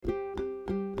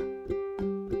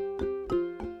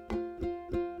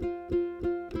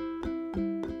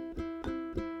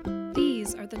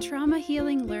the trauma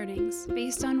healing learnings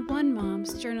based on one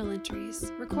mom's journal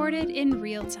entries recorded in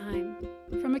real time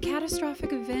from a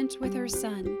catastrophic event with her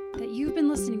son that you've been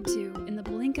listening to in the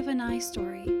blink of an eye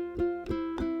story.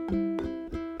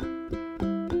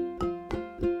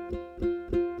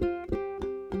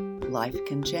 Life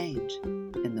can change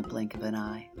in the blink of an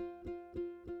eye.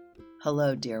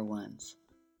 Hello, dear ones.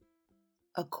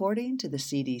 According to the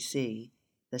CDC,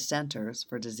 the Centers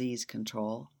for Disease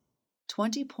Control,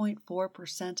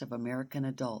 20.4% of American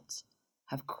adults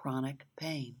have chronic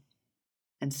pain,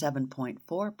 and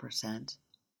 7.4%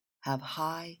 have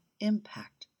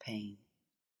high-impact pain.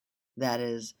 That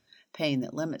is, pain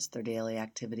that limits their daily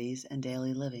activities and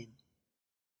daily living.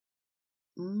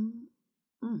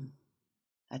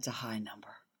 That's a high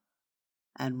number,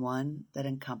 and one that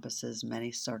encompasses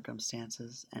many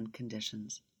circumstances and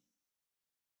conditions.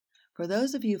 For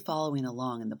those of you following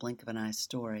along in the blink of an eye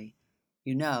story,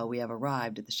 you know we have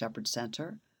arrived at the Shepherd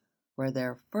Center, where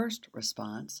their first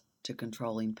response to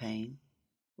controlling pain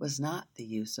was not the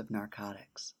use of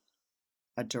narcotics,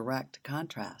 a direct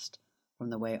contrast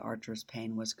from the way Archer's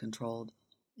pain was controlled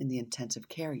in the intensive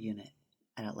care unit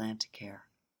at AtlantiCare.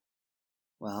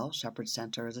 Well, Shepherd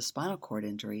Center is a spinal cord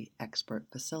injury expert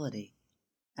facility,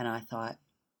 and I thought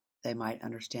they might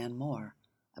understand more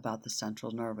about the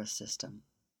central nervous system.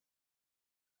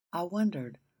 I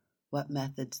wondered what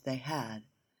methods they had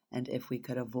and if we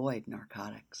could avoid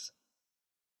narcotics.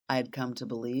 I had come to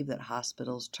believe that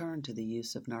hospitals turn to the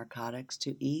use of narcotics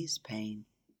to ease pain,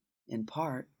 in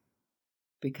part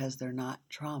because they're not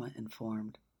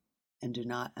trauma-informed and do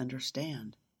not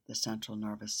understand the central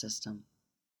nervous system,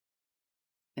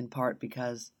 in part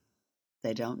because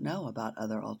they don't know about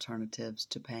other alternatives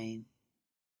to pain,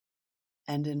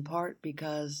 and in part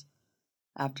because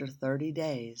after 30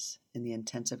 days in the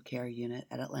intensive care unit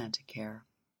at AtlantiCare,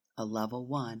 a level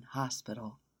 1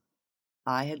 hospital,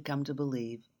 I had come to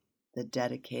believe that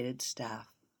dedicated staff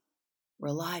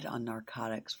relied on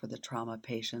narcotics for the trauma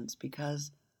patients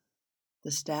because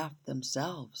the staff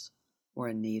themselves were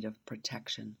in need of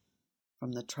protection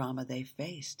from the trauma they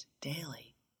faced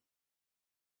daily.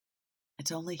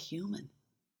 It's only human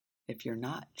if you're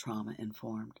not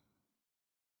trauma-informed,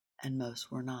 and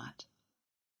most were not.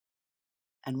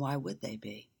 And why would they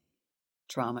be?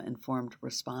 Trauma-informed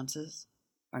responses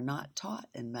are not taught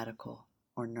in medical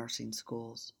or nursing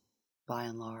schools, by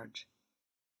and large.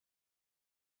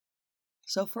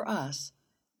 So for us,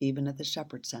 even at the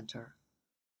Shepherd Center,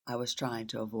 I was trying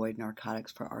to avoid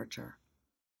narcotics for Archer,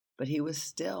 but he was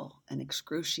still in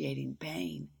excruciating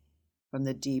pain from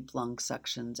the deep lung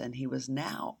suctions, and he was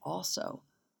now also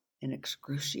in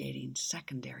excruciating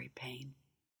secondary pain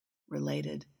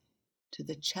related to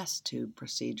the chest tube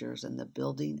procedures and the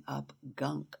building up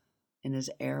gunk in his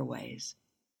airways,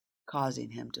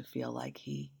 causing him to feel like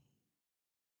he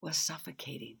was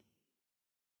suffocating.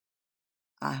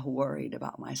 I worried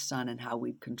about my son and how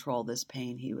we'd control this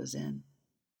pain he was in,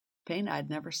 pain I'd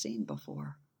never seen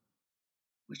before,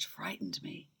 which frightened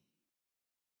me.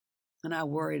 And I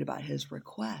worried about his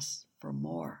requests for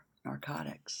more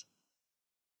narcotics.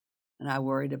 And I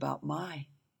worried about my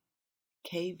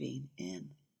caving in.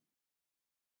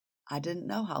 I didn't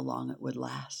know how long it would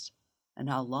last and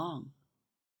how long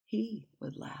he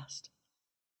would last.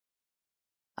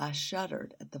 I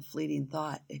shuddered at the fleeting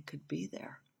thought it could be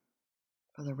there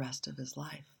for the rest of his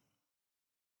life.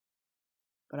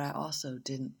 But I also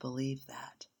didn't believe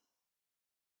that.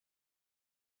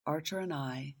 Archer and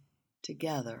I,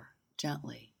 together,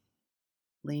 gently,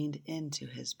 leaned into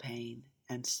his pain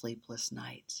and sleepless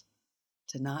nights,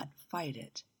 to not fight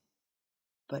it,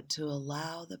 but to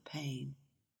allow the pain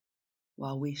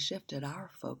while we shifted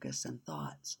our focus and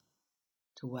thoughts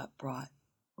to what brought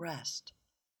rest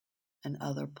and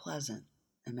other pleasant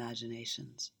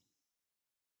imaginations.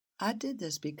 I did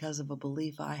this because of a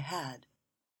belief I had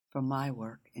from my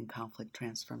work in conflict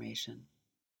transformation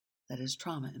that is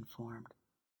trauma-informed,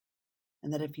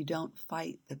 and that if you don't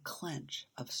fight the clench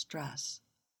of stress,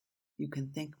 you can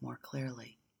think more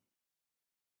clearly.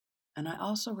 And I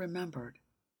also remembered,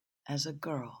 as a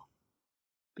girl,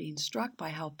 being struck by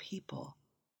how people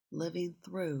living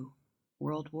through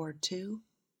World War II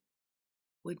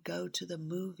would go to the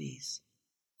movies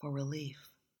for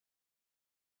relief.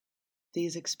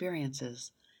 These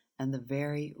experiences and the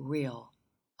very real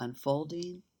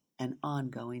unfolding and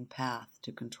ongoing path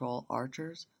to control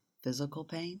Archer's physical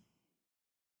pain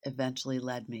eventually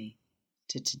led me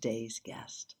to today's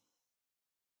guest.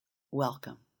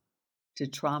 Welcome to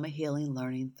Trauma Healing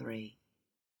Learning 3,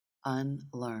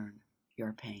 Unlearn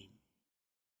Your Pain.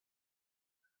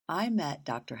 I met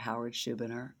Dr. Howard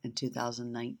Schubiner in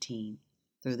 2019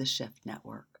 through the Shift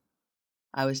Network.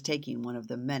 I was taking one of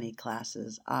the many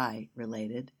classes I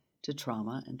related to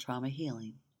trauma and trauma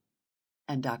healing,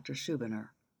 and Dr. Schubiner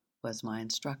was my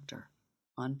instructor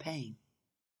on pain.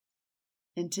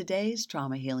 In today's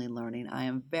trauma healing learning, I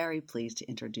am very pleased to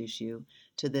introduce you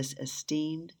to this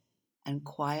esteemed and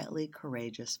quietly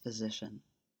courageous physician,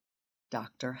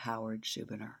 Dr. Howard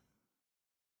Schubiner.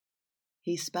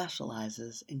 He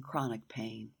specializes in chronic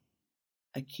pain,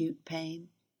 acute pain,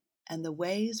 and the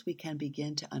ways we can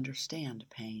begin to understand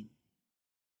pain.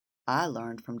 I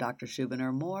learned from Dr.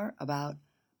 Schubiner more about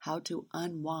how to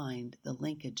unwind the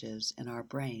linkages in our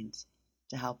brains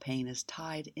to how pain is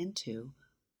tied into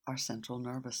our central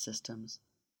nervous systems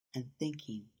and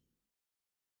thinking.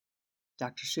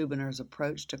 Dr. Schubiner's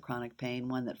approach to chronic pain,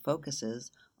 one that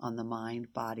focuses on the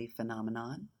mind-body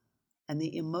phenomenon and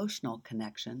the emotional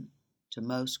connection to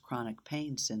most chronic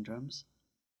pain syndromes,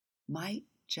 might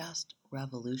just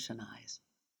revolutionize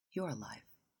your life.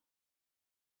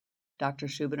 Dr.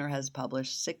 Schubiner has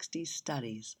published 60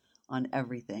 studies on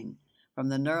everything from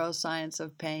the neuroscience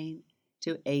of pain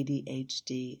to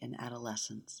ADHD in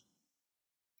adolescence.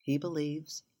 He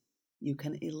believes you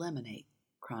can eliminate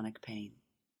chronic pain.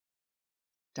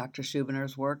 Dr.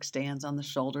 Schubiner's work stands on the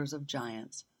shoulders of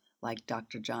giants like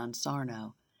Dr. John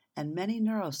Sarno and many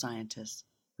neuroscientists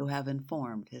who have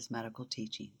informed his medical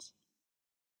teachings.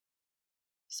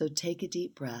 So take a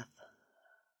deep breath,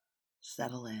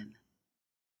 settle in,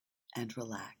 and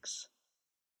relax.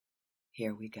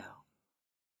 Here we go.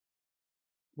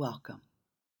 Welcome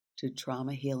to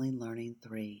Trauma Healing Learning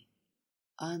 3,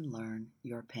 Unlearn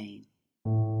Your Pain.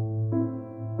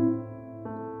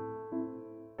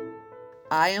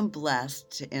 I am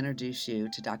blessed to introduce you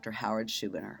to Dr. Howard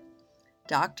Schubiner.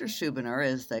 Dr. Schubiner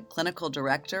is the clinical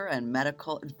director and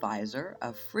medical advisor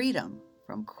of Freedom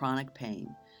from Chronic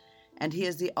Pain, and he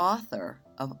is the author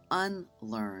of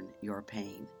Unlearn Your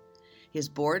Pain. He is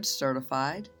board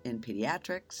certified in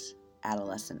pediatrics,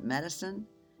 adolescent medicine,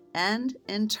 and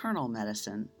internal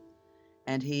medicine,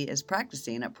 and he is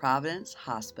practicing at Providence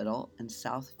Hospital in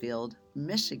Southfield,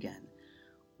 Michigan.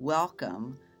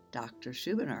 Welcome, Dr.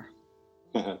 Schubiner.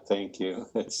 Thank you.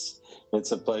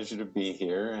 It's a pleasure to be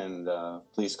here, and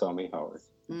please call me Howard.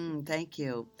 Thank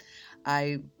you.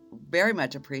 I very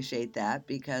much appreciate that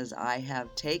because I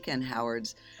have taken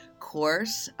Howard's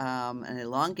course, an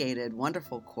elongated,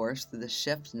 wonderful course through the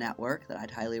Shift Network that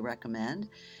I'd highly recommend,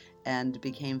 and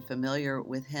became familiar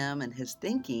with him and his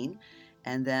thinking,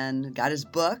 and then got his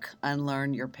book,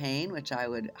 Unlearn Your Pain, which I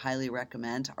would highly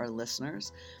recommend to our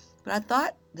listeners. But I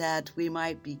thought that we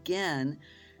might begin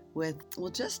with,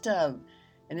 just an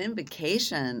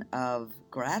invocation of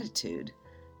gratitude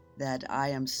that I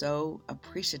am so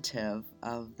appreciative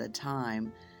of the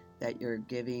time that you're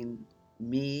giving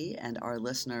me and our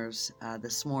listeners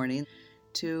this morning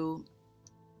to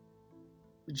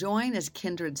join as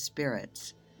kindred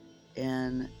spirits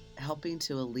in helping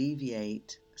to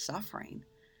alleviate suffering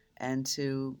and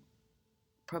to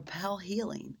propel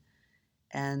healing.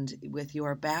 And with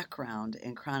your background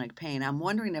in chronic pain, I'm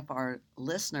wondering if our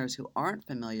listeners who aren't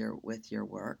familiar with your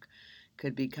work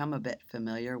could become a bit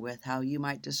familiar with how you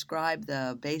might describe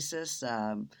the basis,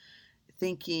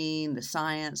 thinking, the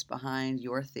science behind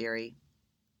your theory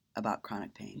about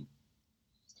chronic pain.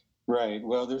 Right.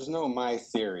 Well, there's no my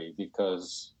theory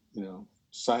because,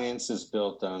 science is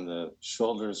built on the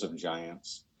shoulders of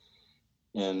giants.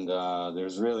 And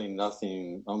there's really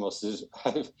nothing,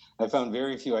 I found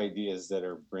very few ideas that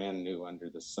are brand new under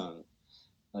the sun.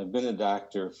 I've been a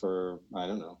doctor for,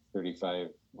 35,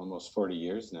 almost 40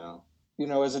 years now.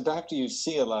 As a doctor, you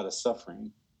see a lot of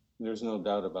suffering. There's no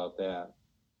doubt about that.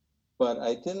 But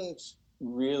I didn't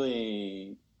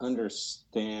really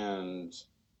understand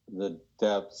the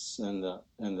depths and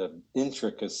the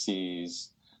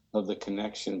intricacies of the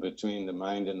connection between the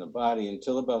mind and the body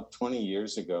until about 20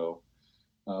 years ago.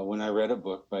 When I read a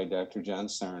book by Dr. John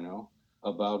Sarno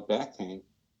about back pain.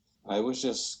 I was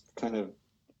just kind of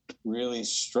really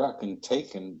struck and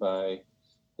taken by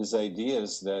his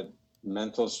ideas that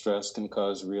mental stress can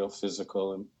cause real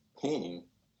physical pain.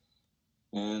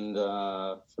 And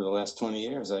for the last 20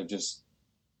 years, I just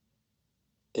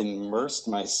immersed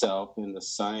myself in the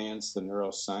science, the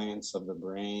neuroscience of the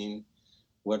brain,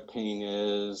 what pain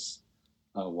is,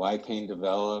 why pain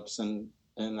develops, and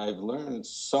I've learned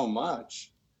so much.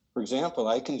 For example,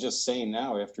 I can just say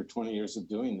now, after 20 years of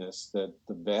doing this, that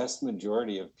the vast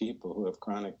majority of people who have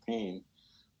chronic pain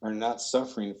are not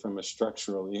suffering from a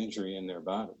structural injury in their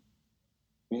body.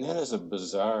 I mean, that is a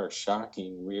bizarre,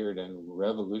 shocking, weird, and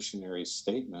revolutionary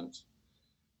statement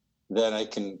that I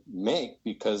can make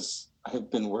because I've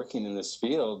been working in this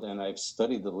field and I've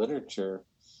studied the literature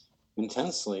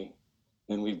intensely.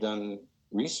 And we've done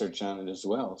research on it as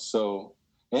well. So,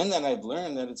 and then I've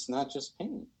learned that it's not just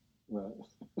pain. Well,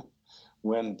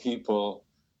 when people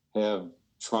have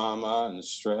trauma and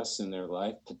stress in their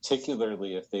life,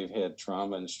 particularly if they've had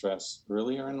trauma and stress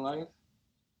earlier in life,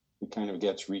 it kind of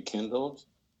gets rekindled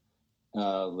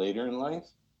later in life.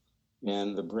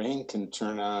 And the brain can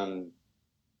turn on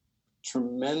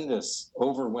tremendous,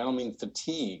 overwhelming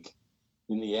fatigue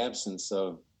in the absence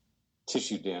of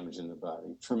tissue damage in the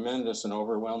body, tremendous and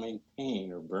overwhelming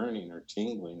pain or burning or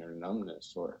tingling or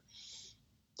numbness or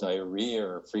diarrhea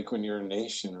or frequent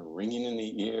urination or ringing in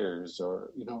the ears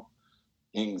or,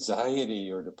 anxiety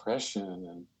or depression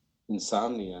and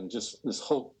insomnia and just this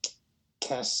whole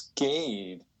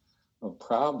cascade of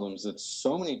problems that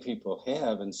so many people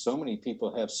have, and so many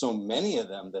people have so many of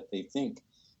them that they think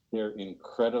they're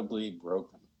incredibly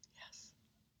broken. Yes.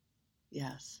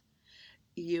 Yes.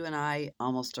 You and I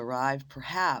almost arrived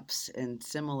perhaps in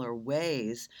similar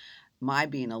ways, my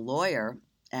being a lawyer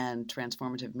and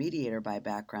transformative mediator by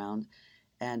background,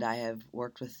 and I have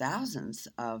worked with thousands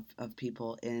of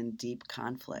people in deep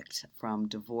conflict, from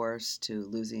divorce to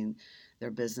losing their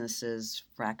businesses,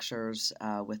 fractures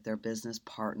with their business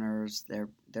partners,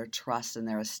 their trusts and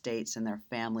their estates and their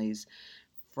families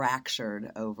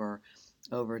fractured over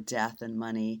death and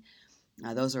money.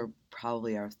 Those are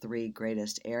probably our three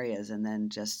greatest areas. And then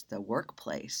just the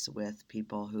workplace with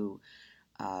people who,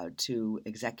 two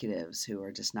executives who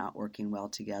are just not working well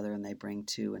together, and they bring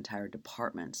two entire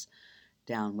departments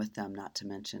down with them, not to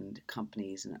mention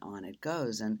companies, and on it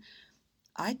goes. And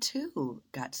I too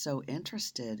got so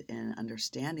interested in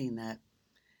understanding that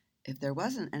if there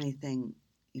wasn't anything,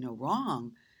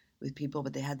 wrong with people,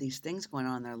 but they had these things going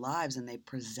on in their lives, and they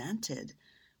presented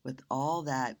with all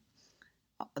that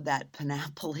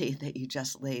panoply that you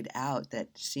just laid out that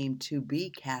seemed to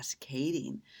be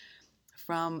cascading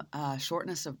from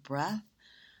shortness of breath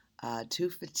to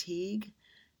fatigue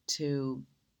to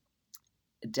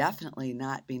definitely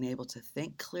not being able to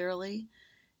think clearly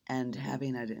and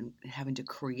having to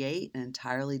create an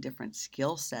entirely different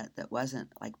skill set that wasn't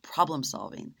like problem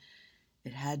solving.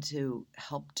 It had to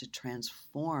help to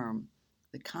transform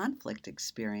the conflict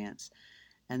experience.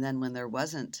 And then when there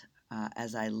wasn't,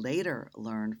 as I later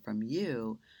learned from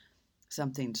you,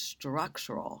 something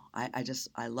structural,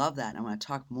 I love that. And I want to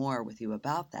talk more with you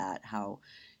about that, how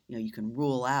you can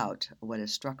rule out what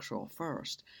is structural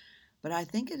first. But I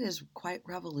think it is quite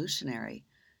revolutionary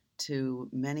to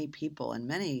many people, and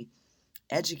many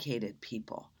educated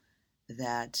people,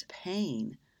 that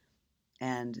pain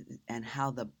and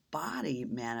how the body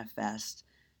manifests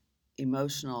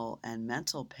emotional and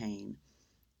mental pain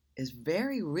is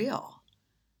very real,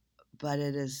 but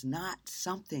it is not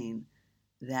something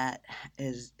that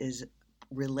is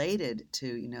related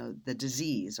to the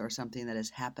disease or something that has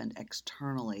happened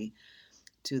externally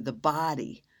to the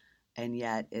body, and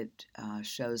yet it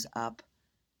shows up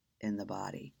in the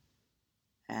body.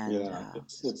 And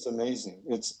it's amazing.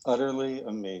 It's utterly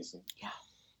amazing. Yeah.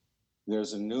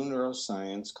 There's a new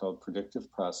neuroscience called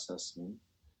predictive processing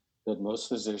that most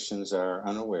physicians are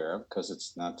unaware of because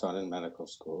it's not taught in medical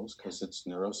schools, because it's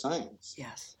neuroscience.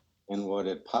 Yes. And what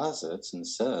it posits and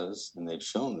says, and they've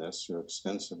shown this through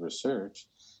extensive research,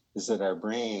 is that our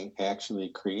brain actually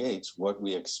creates what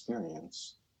we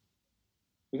experience.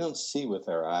 We don't see with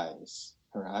our eyes.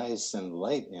 Our eyes send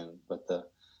light in, but the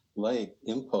light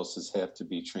impulses have to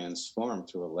be transformed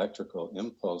through electrical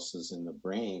impulses in the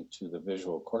brain to the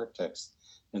visual cortex,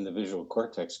 and the visual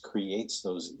cortex creates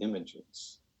those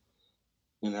images.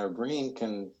 And our brain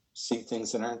can see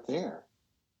things that aren't there.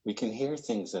 We can hear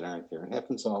things that aren't there. It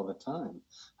happens all the time.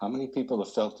 How many people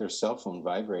have felt their cell phone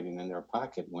vibrating in their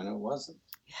pocket when it wasn't?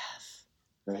 Yes.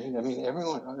 Right? I mean,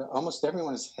 almost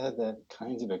everyone has had that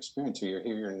kind of experience where you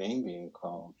hear your name being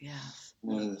called. Yes.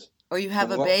 Or you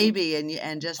have a baby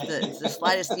and just the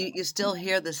slightest, you still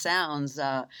hear the sounds,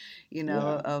 of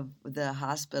the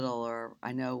hospital. Or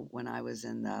I know when I was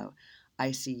in the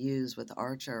ICUs with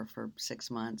Archer for 6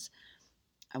 months,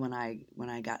 and when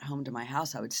I got home to my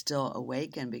house, I would still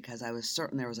awaken because I was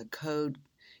certain there was a code,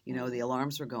 the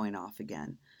alarms were going off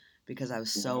again, because I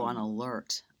was so on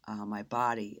alert. My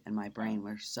body and my brain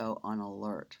were so on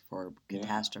alert for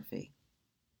catastrophe.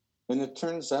 And it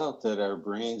turns out that our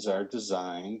brains are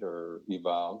designed or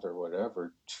evolved or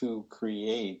whatever to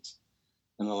create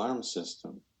an alarm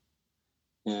system.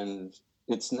 And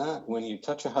it's not, when you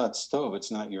touch a hot stove,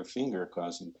 it's not your finger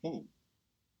causing pain.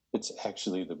 It's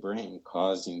actually the brain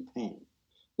causing pain.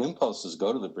 The impulses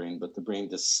go to the brain, but the brain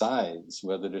decides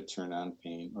whether to turn on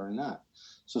pain or not.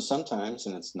 So sometimes,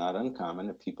 and it's not uncommon,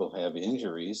 that people have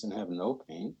injuries and have no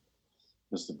pain,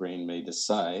 because the brain may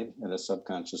decide at a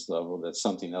subconscious level that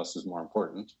something else is more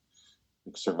important,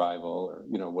 like survival or,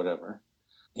 whatever.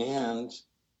 And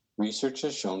research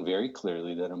has shown very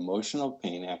clearly that emotional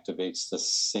pain activates the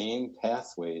same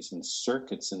pathways and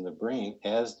circuits in the brain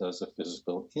as does a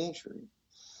physical injury.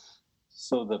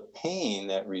 So the pain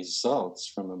that results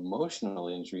from emotional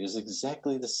injury is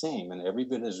exactly the same and every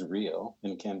bit as real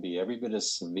and can be every bit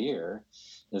as severe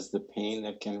as the pain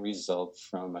that can result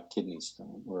from a kidney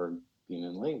stone or being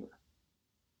in labor.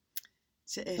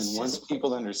 And once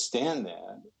people understand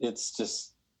that, it's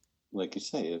just, like you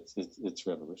say, it's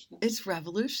revolutionary. It's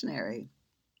revolutionary.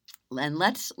 And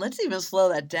let's even slow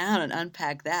that down and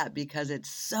unpack that because it's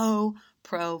so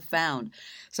profound.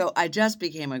 So I just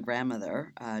became a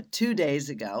grandmother 2 days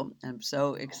ago. I'm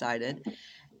so excited.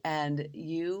 And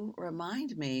you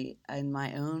remind me in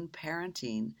my own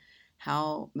parenting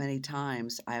how many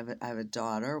times I have a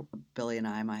daughter, Billy and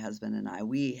I, my husband and I,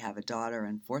 we have a daughter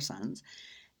and 4 sons,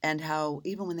 and how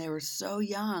even when they were so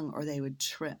young or they would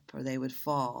trip or they would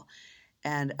fall,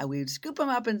 and we'd scoop them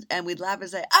up and we'd laugh and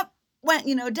say, up went,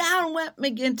 down went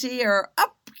McGinty, or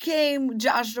up came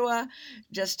Joshua,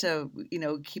 just to,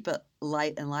 keep it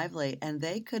light and lively. And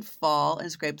they could fall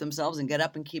and scrape themselves and get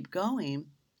up and keep going.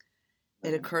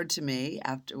 It occurred to me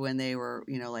after when they were,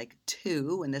 like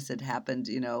 2, when this had happened,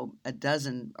 a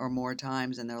dozen or more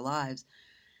times in their lives,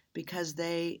 because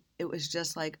it was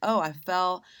just like, oh, I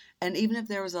fell. And even if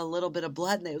there was a little bit of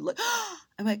blood and they would look,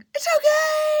 I'm like, it's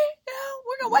okay.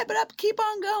 We're going to wipe it up, keep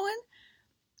on going.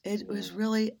 It was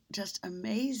really just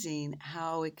amazing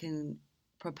how it can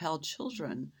propel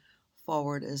children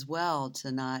forward as well,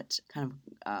 to not kind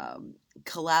of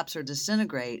collapse or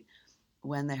disintegrate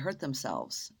when they hurt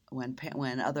themselves,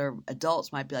 when other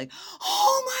adults might be like,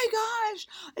 oh my gosh,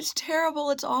 it's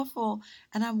terrible, it's awful.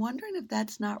 And I'm wondering if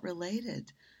that's not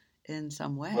related in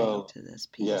some way to this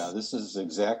piece. Yeah, this is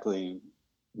exactly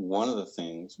one of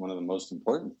the most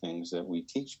important things that we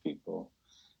teach people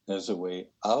as a way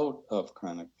out of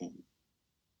chronic pain.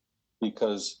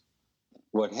 Because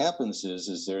what happens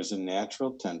is there's a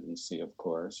natural tendency, of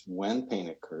course, when pain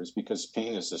occurs, because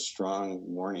pain is a strong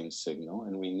warning signal,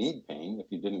 and we need pain. If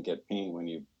you didn't get pain when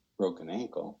you broke an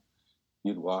ankle,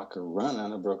 you'd walk or run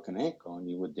on a broken ankle and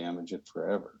you would damage it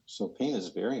forever. So pain is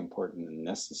very important and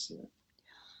necessary.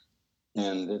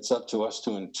 And it's up to us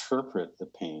to interpret the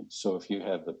pain. So if you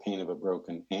have the pain of a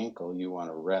broken ankle, you want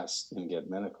to rest and get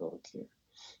medical care.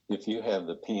 If you have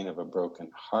the pain of a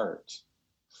broken heart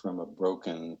from a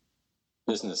broken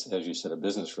business, as you said, a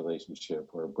business relationship,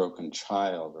 or a broken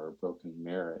child, or a broken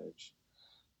marriage,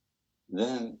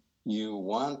 then you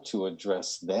want to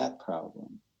address that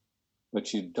problem.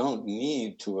 But you don't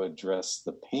need to address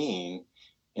the pain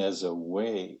in a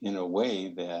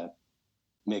way that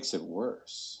makes it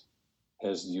worse,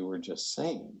 as you were just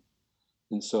saying.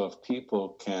 And so if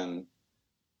people can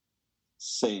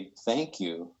say thank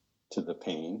you to the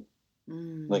pain,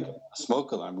 like a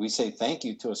smoke alarm, we say thank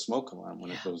you to a smoke alarm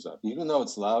when it goes up, even though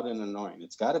it's loud and annoying.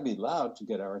 It's got to be loud to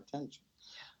get our attention.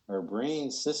 Our brain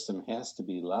system has to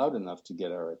be loud enough to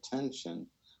get our attention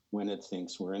when it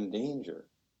thinks we're in danger,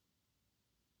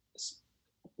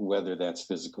 whether that's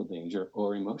physical danger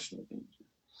or emotional danger.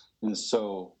 And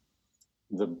so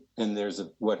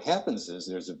what happens is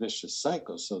there's a vicious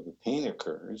cycle. So the pain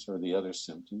occurs, or the other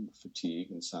symptom,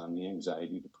 fatigue, insomnia,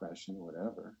 anxiety, depression,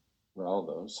 whatever, or all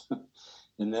those.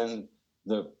 And then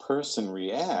the person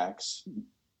reacts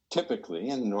typically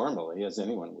and normally, as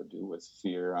anyone would do, with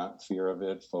fear of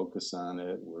it, focus on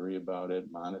it, worry about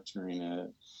it, monitoring it,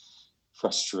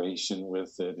 frustration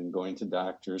with it, and going to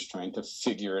doctors, trying to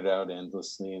figure it out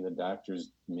endlessly. And the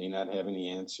doctors may not have any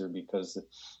answer because the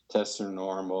tests are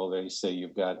normal. They say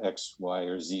you've got X, Y,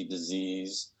 or Z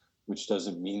disease, which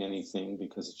doesn't mean anything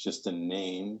because it's just a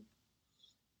name.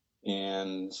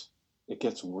 And it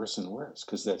gets worse and worse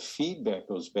because that feedback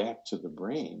goes back to the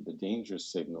brain, the danger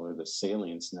signal, or the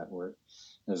salience network,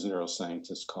 as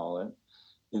neuroscientists call it,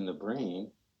 in the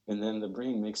brain. And then the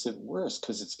brain makes it worse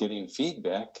because it's getting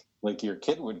feedback like your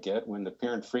kid would get when the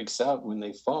parent freaks out when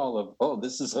they fall of, oh,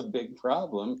 this is a big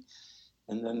problem.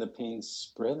 And then the pain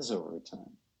spreads over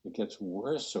time. It gets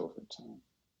worse over time.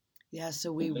 Yeah,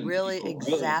 so we really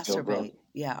exacerbate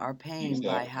our pain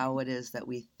by how it is that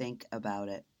we think about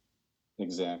it.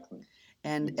 Exactly.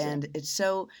 And it's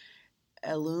so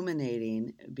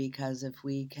illuminating because if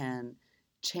we can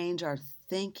change our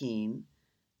thinking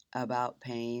about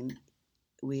pain,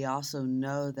 we also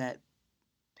know that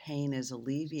pain is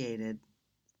alleviated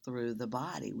through the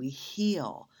body. We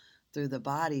heal through the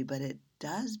body, but it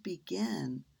does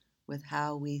begin with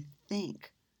how we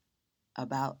think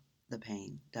about the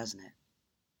pain, doesn't it?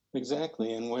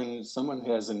 Exactly. And when someone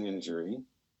has an injury,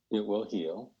 it will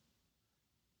heal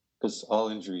because all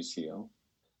injuries heal.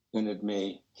 And it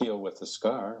may heal with a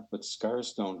scar, but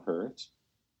scars don't hurt.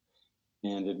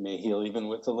 And it may heal even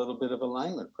with a little bit of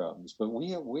alignment problems. But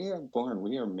we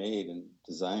are made and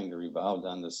designed or evolved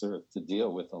on this earth to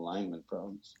deal with alignment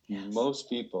problems. Yes. Most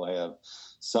people have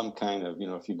some kind of,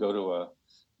 if you go to a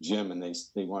gym and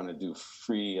they want to do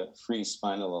free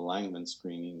spinal alignment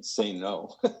screening, say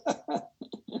no.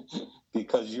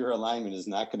 Because your alignment is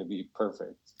not going to be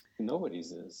perfect.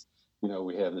 Nobody's is.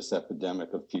 We have this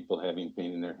epidemic of people having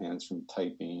pain in their hands from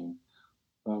typing.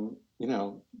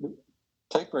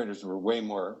 Typewriters were way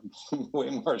more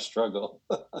struggle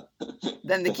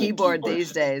than the keyboard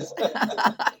these days.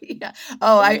 Yeah.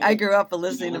 Oh, I grew up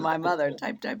listening to my mother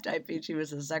typing. She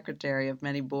was the secretary of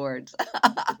many boards.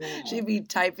 She'd be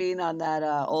typing on that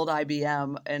old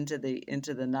IBM into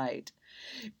the night.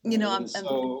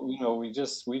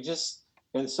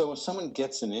 And so if someone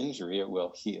gets an injury, it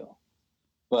will heal.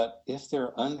 But if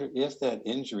that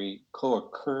injury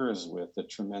co-occurs with a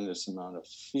tremendous amount of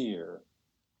fear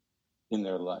in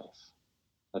their life,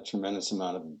 a tremendous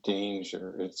amount of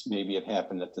danger, maybe it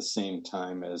happened at the same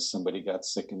time as somebody got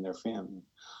sick in their family,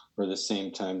 or the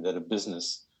same time that a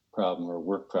business problem or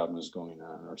work problem is going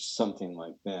on, or something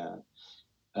like that.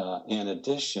 In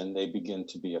addition, they begin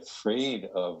to be afraid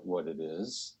of what it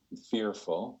is,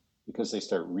 fearful, because they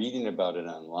start reading about it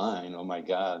online. Oh my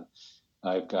God,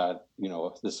 I've got,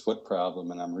 this foot problem,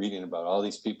 and I'm reading about all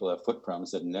these people have foot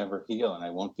problems that never heal, and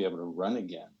I won't be able to run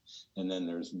again. And then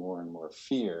there's more and more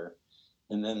fear.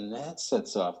 And then that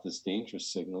sets off this danger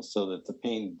signal so that the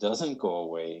pain doesn't go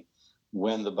away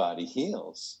when the body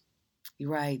heals.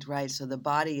 Right. So the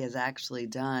body has actually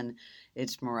done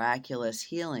its miraculous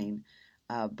healing,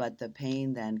 but the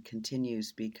pain then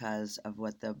continues because of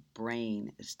what the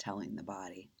brain is telling the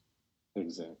body.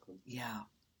 Exactly. Yeah.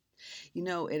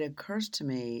 It occurs to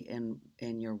me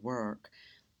in your work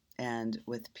and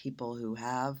with people who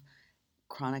have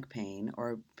chronic pain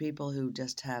or people who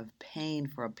just have pain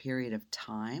for a period of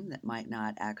time that might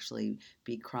not actually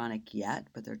be chronic yet,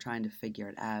 but they're trying to figure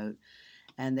it out.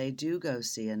 And they do go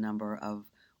see a number of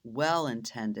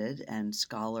well-intended and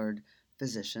scholared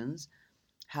physicians,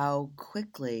 how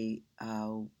quickly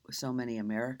so many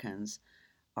Americans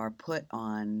are put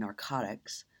on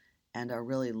narcotics and are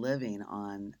really living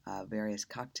on various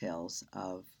cocktails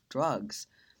of drugs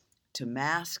to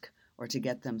mask or to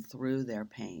get them through their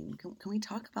pain. Can we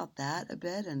talk about that a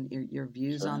bit and your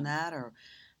views on that, or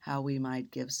how we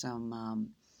might give some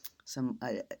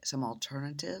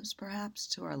alternatives perhaps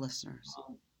to our listeners?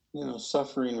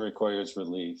 Suffering requires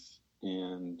relief,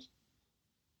 and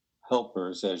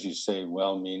helpers, as you say,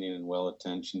 well-meaning and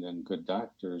well-intentioned and good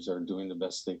doctors are doing the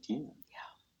best they can.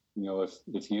 Yeah.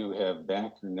 If you have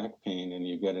back or neck pain and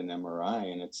you get an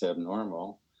MRI and it's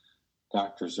abnormal,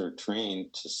 doctors are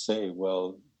trained to say,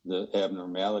 well, the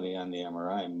abnormality on the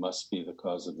MRI must be the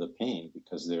cause of the pain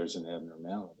because there's an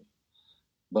abnormality.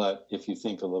 But if you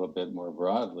think a little bit more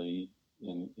broadly,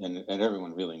 and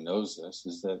everyone really knows this,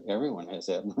 is that everyone has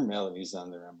abnormalities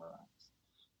on their MRIs.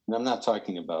 And I'm not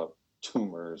talking about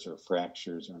tumors or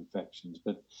fractures or infections,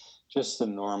 but just the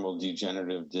normal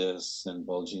degenerative discs and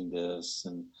bulging discs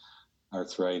and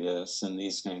arthritis and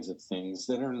these kinds of things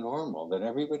that are normal, that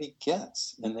everybody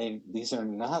gets. And these are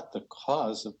not the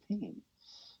cause of pain.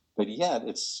 But yet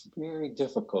it's very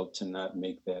difficult to not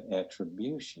make that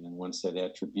attribution. And once that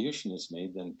attribution is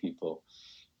made, then people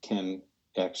can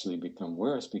actually become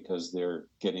worse because they're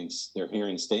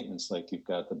hearing statements like you've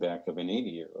got the back of an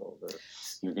 80-year-old, or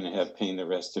you're going to have pain the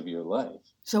rest of your life.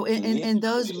 So in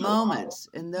those moments,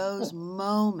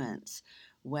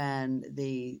 when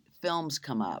the films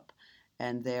come up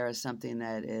and there is something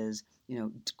that is,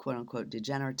 quote unquote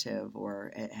degenerative,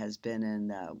 or it has been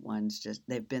in ones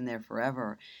they've been there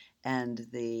forever, and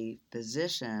the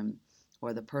physician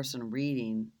or the person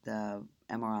reading the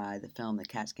MRI, the film, the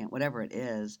CAT scan, whatever it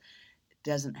is,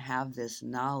 doesn't have this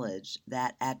knowledge,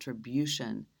 that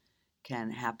attribution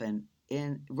can happen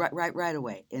right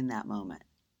away in that moment.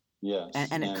 Yes.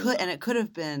 And it could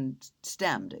have been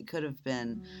stemmed. It could have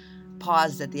been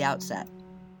paused at the outset.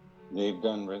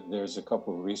 There's a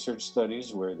couple of research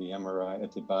studies where the MRI,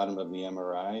 at the bottom of the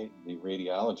MRI, the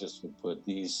radiologist would put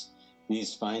these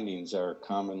findings are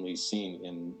commonly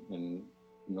seen in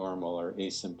normal or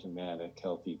asymptomatic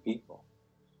healthy people.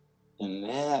 And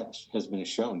that has been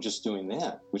shown, just doing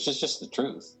that, which is just the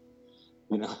truth,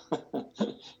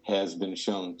 has been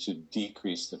shown to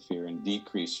decrease the fear and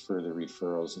decrease further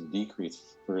referrals and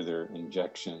decrease further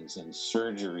injections and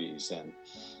surgeries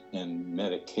and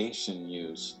medication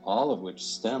use, all of which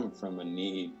stem from a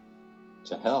need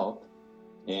to help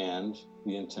and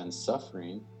the intense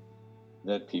suffering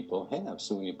that people have.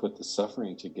 So when you put the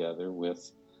suffering together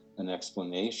with an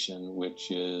explanation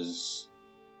which is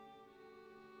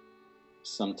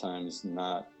sometimes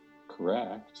not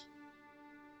correct,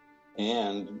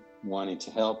 and wanting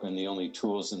to help, and the only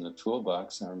tools in the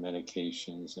toolbox are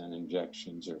medications and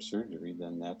injections or surgery,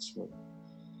 then that's what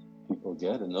people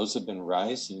get. And those have been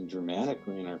rising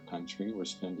dramatically in our country. We're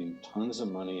spending tons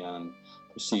of money on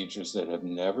procedures that have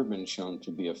never been shown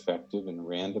to be effective in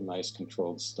randomized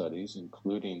controlled studies,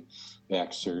 including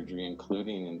back surgery,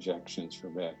 including injections for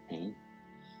back pain.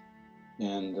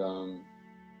 And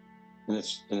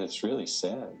it's really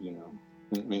sad, you know.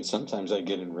 I mean, sometimes I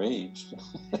get enraged.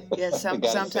 Yes,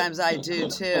 sometimes I do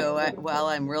too. While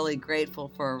I'm really grateful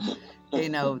for, you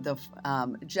know,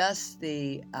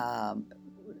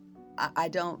 I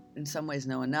don't in some ways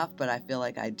know enough, but I feel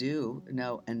like I do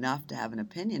know enough to have an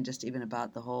opinion just even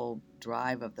about the whole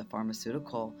drive of the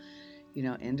pharmaceutical, you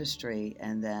know, industry,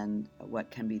 and then what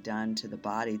can be done to the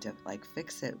body to like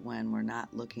fix it when we're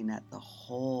not looking at the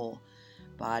whole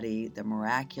body, the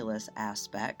miraculous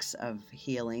aspects of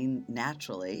healing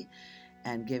naturally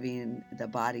and giving the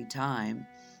body time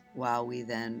while we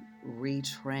then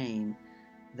retrain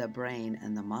the brain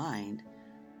and the mind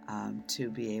to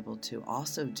be able to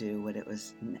also do what it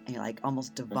was like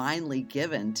almost divinely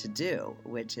given to do,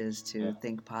 which is to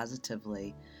think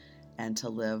positively and to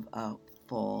live a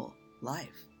full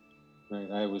life.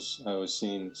 Right. I was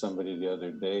seeing somebody the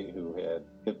other day who had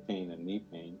hip pain and knee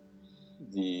pain.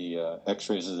 The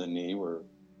x-rays of the knee were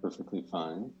perfectly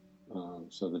fine.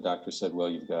 So the doctor said, well,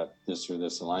 you've got this or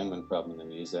this alignment problem in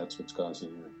the knees. That's what's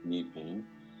causing your knee pain.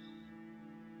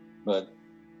 But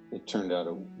it turned out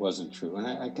it wasn't true. And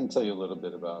I can tell you a little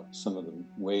bit about some of the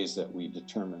ways that we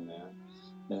determine that.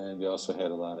 And we also had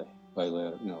a lot of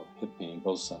bilateral, hip pain,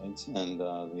 both sides. And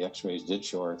the x-rays did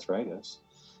show arthritis.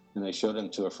 And I showed them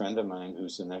to a friend of mine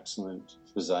who's an excellent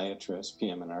physiatrist,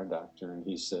 PM&R doctor. And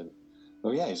he said,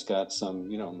 oh yeah, he's got some,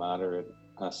 moderate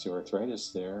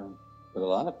osteoarthritis there, but a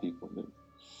lot of people do.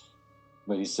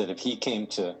 But he said if he came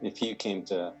to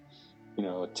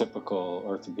a typical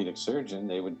orthopedic surgeon,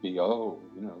 they would be,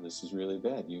 this is really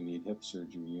bad. You need hip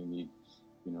surgery. You need,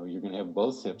 you're going to have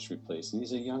both hips replaced. And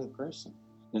he's a young person.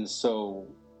 And so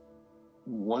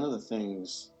one of the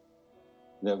things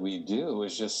that we do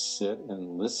is just sit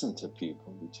and listen to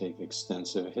people. We take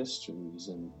extensive histories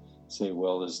and say,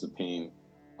 well, is the pain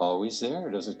always there,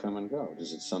 or does it come and go?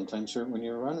 Does it sometimes hurt when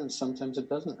you run, and sometimes it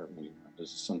doesn't hurt when you run?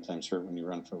 Does it sometimes hurt when you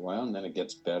run for a while, and then it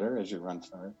gets better as you run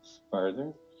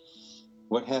farther?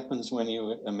 What happens when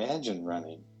you imagine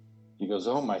running? He goes,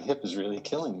 oh, my hip is really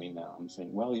killing me now. I'm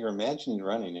saying, well, you're imagining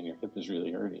running and your hip is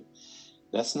really hurting.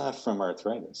 That's not from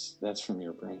arthritis. That's from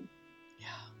your brain. Yeah.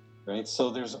 Right? So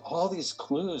there's all these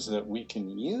clues that we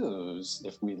can use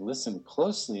if we listen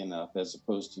closely enough, as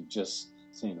opposed to just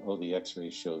saying, oh, the x-ray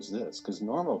shows this. Because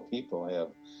normal people have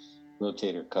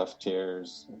rotator cuff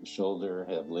tears of the shoulder,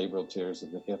 have labral tears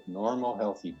of the hip. Normal,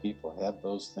 healthy people have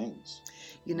those things.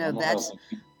 That's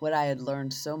what I had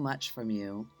learned so much from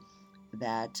you,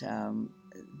 that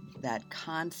that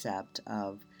concept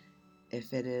of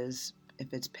if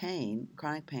it's pain,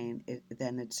 chronic pain,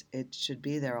 then it should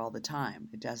be there all the time.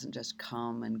 It doesn't just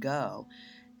come and go.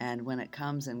 And when it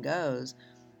comes and goes,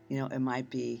 it might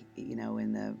be,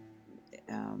 in the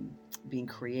being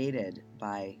created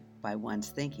by one's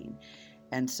thinking.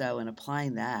 And so in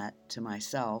applying that to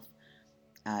myself,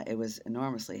 it was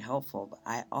enormously helpful. But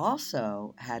I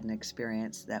also had an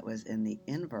experience that was in the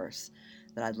inverse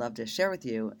that I'd love to share with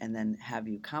you and then have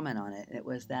you comment on it. It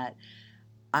was that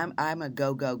I'm a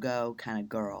go, go, go kind of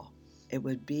girl. It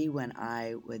would be when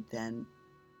I would then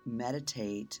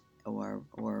meditate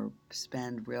or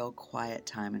spend real quiet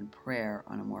time in prayer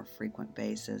on a more frequent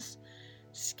basis,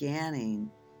 scanning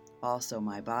also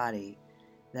my body,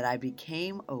 that I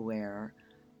became aware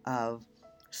of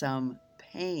some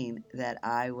pain that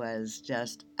I was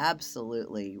just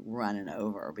absolutely running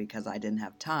over because I didn't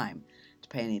have time to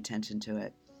pay any attention to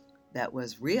it, that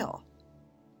was real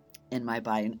in my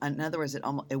body. In other words, it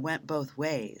went both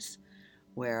ways,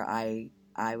 where I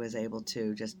was able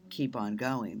to just keep on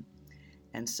going.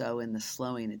 And so in the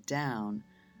slowing it down,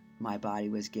 my body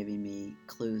was giving me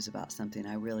clues about something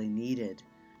I really needed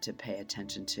to pay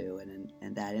attention to. And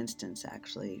in that instance,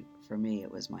 actually, for me,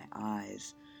 it was my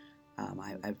eyes.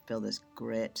 I feel this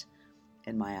grit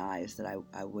in my eyes that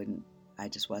I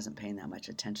just wasn't paying that much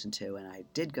attention to. And I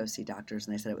did go see doctors,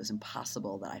 and they said it was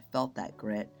impossible that I felt that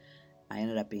grit. I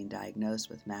ended up being diagnosed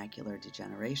with macular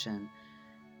degeneration,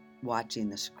 watching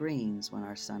the screens when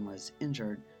our son was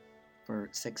injured for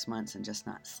 6 months and just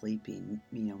not sleeping,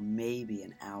 maybe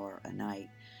an hour a night.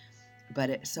 But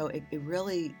it's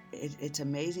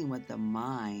amazing what the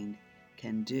mind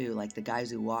can do. Like the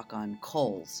guys who walk on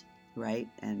coals, right?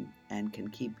 And can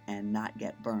keep and not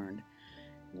get burned.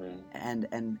 Right.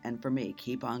 And for me,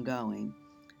 keep on going.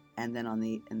 And then on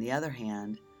the other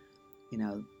hand,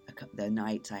 the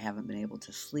nights I haven't been able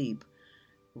to sleep,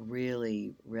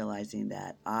 really realizing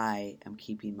that I am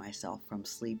keeping myself from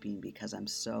sleeping because I'm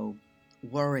so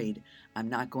worried I'm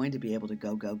not going to be able to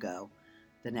go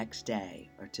the next day,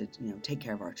 or to take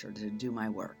care of Archer, to do my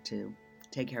work, to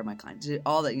take care of my clients, to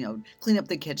all that, clean up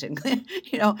the kitchen,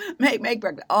 make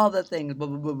breakfast, all the things,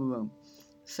 boom, boom, boom, boom, boom.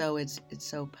 So it's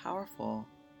so powerful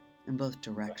in both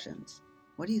directions.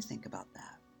 What do you think about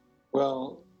that?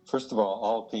 Well, first of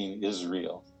all pain is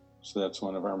real. So that's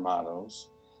one of our mottos.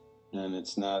 And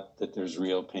it's not that there's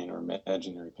real pain or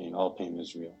imaginary pain. All pain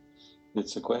is real.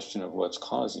 It's a question of what's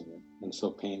causing it. And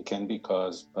so pain can be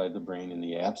caused by the brain in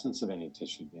the absence of any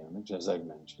tissue damage, as I've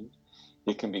mentioned.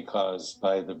 It can be caused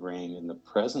by the brain in the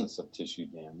presence of tissue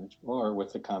damage, or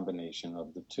with a combination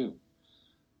of the two.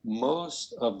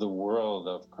 Most of the world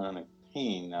of chronic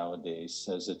pain nowadays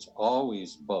says it's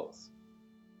always both.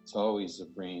 It's always the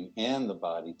brain and the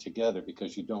body together,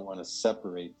 because you don't want to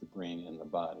separate the brain and the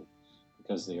body,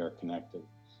 because they are connected.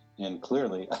 And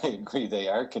clearly, I agree, they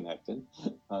are connected.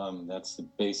 That's the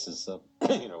basis of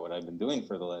what I've been doing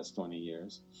for the last 20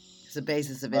 years. It's the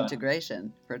basis of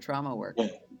integration for trauma work.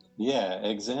 Yeah,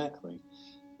 exactly.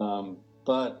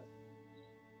 But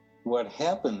what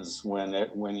happens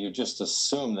when you just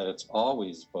assume that it's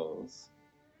always both,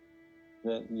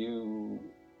 that you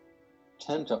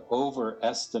tend to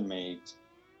overestimate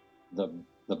the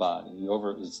body.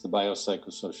 It's the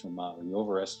biopsychosocial model. You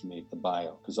overestimate the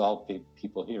bio, because all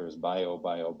people hear is bio.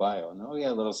 And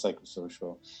a little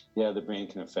psychosocial. Yeah, the brain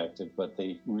can affect it, but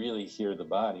they really hear the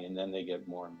body, and then they get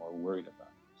more and more worried about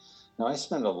it. Now, I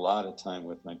spend a lot of time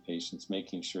with my patients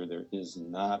making sure there is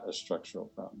not a structural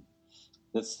problem.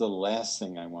 That's the last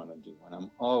thing I want to do, and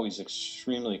I'm always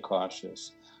extremely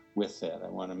cautious with that. I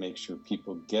want to make sure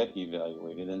people get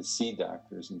evaluated and see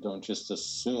doctors, and don't just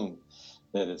assume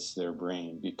that it's their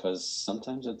brain, because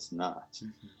sometimes it's not.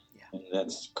 Mm-hmm. Yeah. And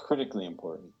that's critically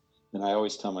important. And I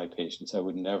always tell my patients, I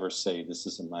would never say this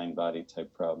is a mind-body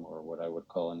type problem, or what I would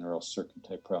call a neural circuit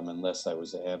type problem, unless I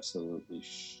was absolutely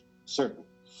certain.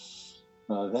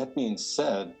 That being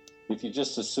said, if you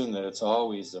just assume that it's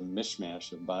always a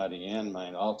mishmash of body and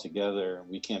mind all together, and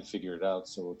we can't figure it out,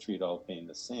 so we'll treat all pain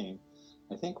the same,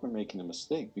 I think we're making a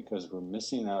mistake, because we're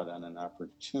missing out on an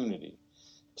opportunity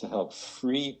to help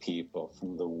free people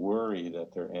from the worry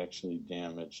that they're actually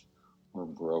damaged or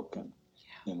broken.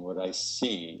 Yeah. And what I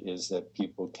see is that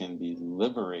people can be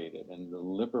liberated, and the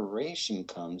liberation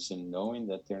comes in knowing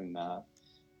that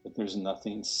that there's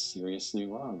nothing seriously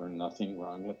wrong, or nothing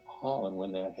wrong at all. And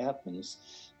when that happens,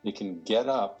 they can get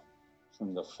up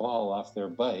from the fall off their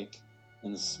bike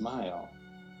and smile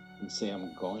and say,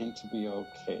 I'm going to be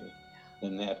okay.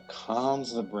 And that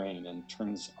calms the brain and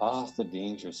turns off the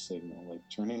danger signal, like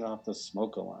turning off the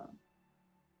smoke alarm.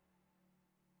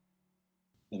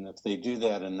 And if they do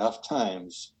that enough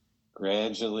times,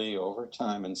 gradually over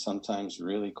time, and sometimes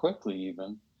really quickly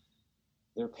even,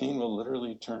 their pain will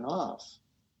literally turn off.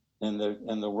 And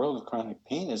the world of chronic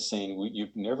pain is saying, you're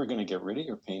never going to get rid of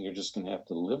your pain. You're just going to have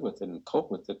to live with it and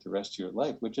cope with it the rest of your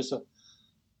life, which is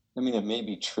it may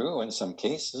be true in some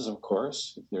cases, of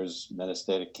course. If there's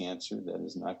metastatic cancer, that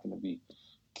is not going to be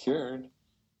cured.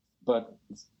 But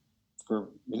for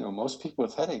most people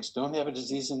with headaches don't have a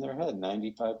disease in their head,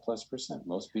 95+%.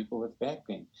 Most people with back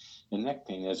pain and neck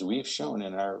pain, as we've shown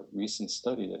in our recent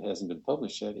study that hasn't been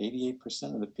published yet,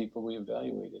 88% of the people we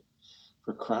evaluated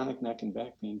for chronic neck and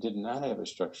back pain did not have a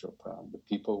structural problem. The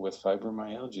people with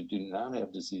fibromyalgia do not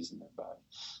have disease in their body.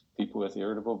 People with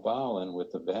irritable bowel and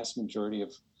with the vast majority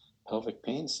of pelvic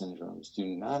pain syndromes do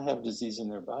not have disease in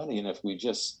their body. And if we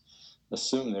just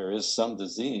assume there is some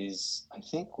disease, I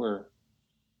think we're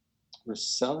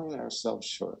selling ourselves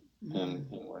short. Mm-hmm. and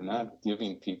we're not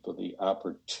giving people the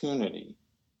opportunity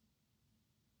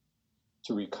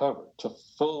to recover, to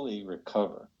fully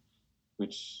recover,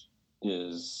 which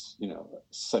is,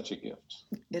 such a gift.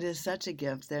 It is such a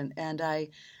gift. And I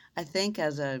think,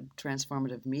 as a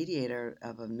transformative mediator,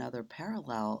 of another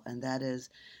parallel, and that is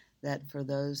that for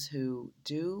those who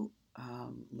do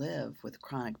live with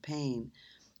chronic pain,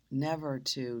 never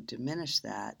to diminish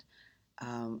that,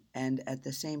 and at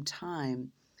the same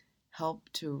time help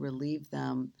to relieve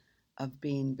them of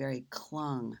being very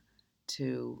clung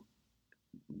to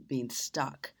being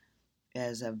stuck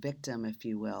as a victim, if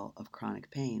you will, of chronic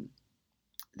pain.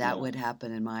 That would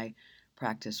happen in my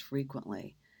practice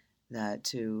frequently, that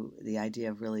to the idea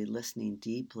of really listening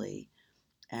deeply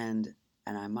and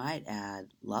I might add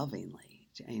lovingly,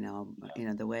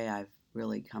 the way I've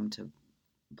really come to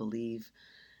believe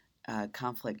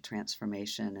conflict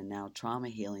transformation and now trauma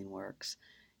healing works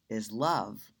is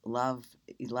love. Love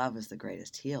is the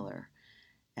greatest healer,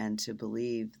 and to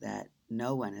believe that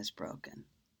no one is broken.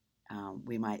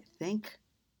 We might think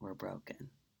we're broken,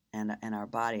 and our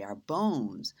body, our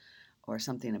bones, or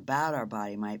something about our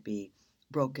body might be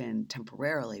broken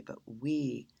temporarily, but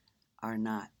we are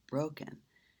not broken.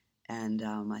 And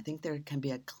I think there can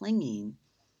be a clinging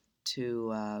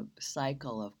to a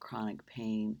cycle of chronic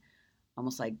pain,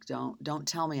 almost like don't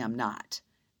tell me I'm not,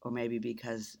 or maybe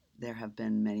because there have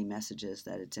been many messages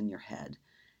that it's in your head,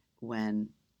 when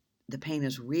the pain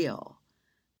is real,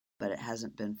 but it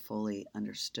hasn't been fully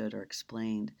understood or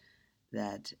explained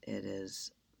that it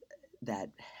is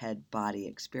that head-body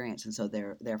experience. And so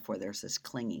therefore there's this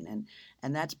clinging.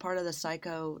 And that's part of the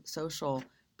psychosocial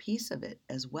piece of it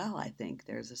as well, I think.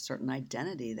 There's a certain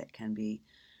identity that can be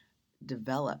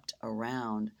developed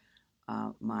around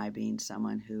my being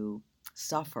someone who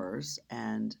suffers,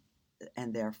 and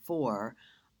therefore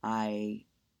I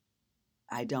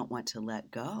don't want to let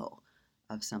go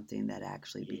of something that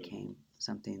actually became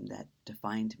something that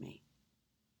defined me.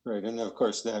 Right, and of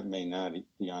course that may not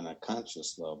be on a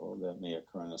conscious level. That may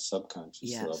occur on a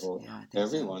subconscious level. Yeah, I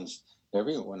think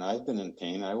When I've been in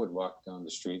pain, I would walk down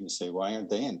the street and say, "Why aren't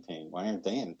they in pain? Why aren't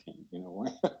they in pain?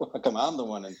 How come I'm the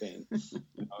one in pain?"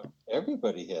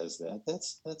 Everybody has that.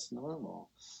 That's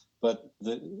normal. But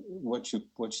what you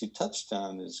touched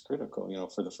on is critical.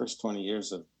 For the first 20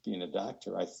 years of being a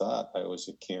doctor, I thought I was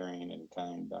a caring and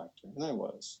kind doctor, and I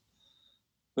was,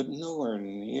 but nowhere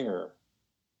near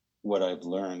what I've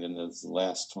learned in the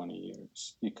last 20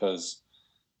 years, because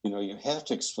you have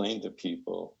to explain to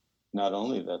people not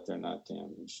only that they're not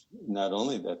damaged, not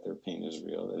only that their pain is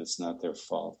real, that it's not their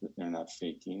fault, that they're not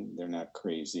faking, they're not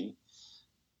crazy.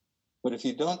 But if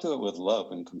you don't do it with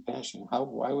love and compassion,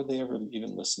 why would they ever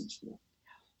even listen to you?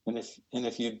 And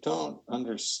if you don't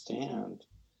understand,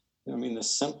 the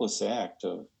simplest act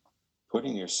of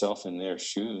putting yourself in their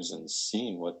shoes and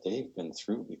seeing what they've been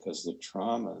through, because the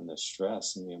trauma and the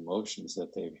stress and the emotions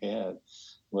that they've had,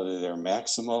 whether they're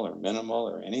maximal or minimal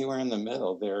or anywhere in the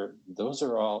middle, those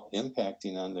are all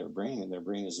impacting on their brain, and their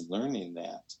brain is learning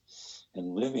that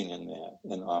and living in that,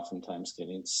 and oftentimes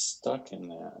getting stuck in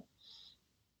that.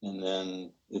 And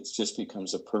then it just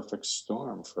becomes a perfect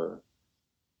storm for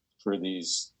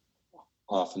these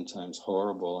oftentimes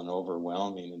horrible and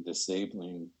overwhelming and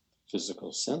disabling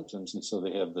physical symptoms. And so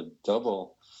they have the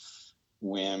double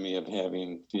whammy of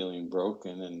feeling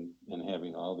broken and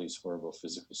having all these horrible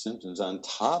physical symptoms on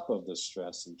top of the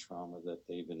stress and trauma that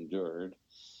they've endured.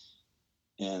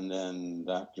 And then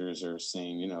doctors are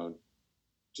saying,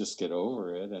 just get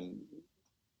over it. And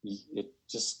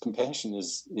compassion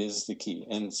is the key.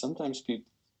 And sometimes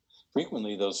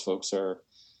frequently those folks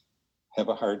have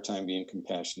a hard time being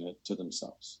compassionate to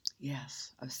themselves.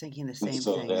 Yes, I was thinking the same thing.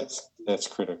 So that's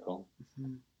critical.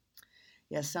 Mm-hmm.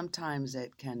 Yes, sometimes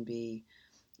it can be.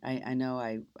 I know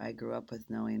I grew up with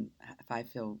knowing if I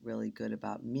feel really good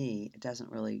about me, it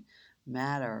doesn't really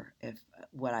matter if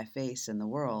what I face in the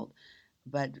world.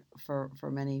 But for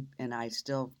many, and I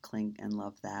still cling and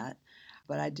love that.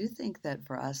 But I do think that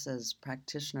for us as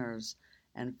practitioners,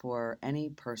 and for any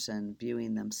person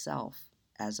viewing themselves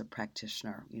as a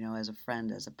practitioner, as a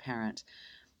friend, as a parent,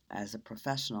 as a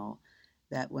professional,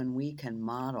 that when we can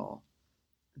model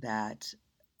that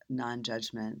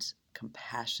non-judgment,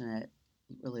 compassionate,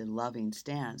 really loving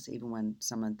stance, even when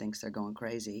someone thinks they're going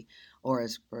crazy or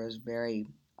is very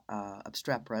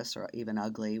obstreperous or even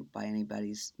ugly by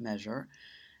anybody's measure,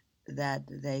 that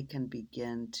they can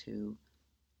begin to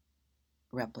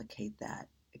replicate that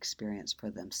experience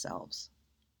for themselves.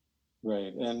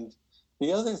 Right. And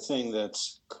the other thing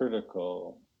that's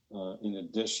critical, in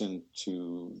addition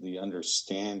to the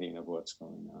understanding of what's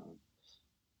going on,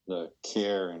 the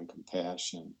care and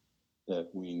compassion that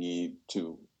we need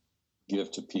to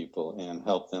give to people and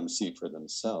help them see for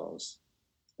themselves,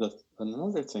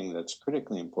 another thing that's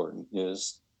critically important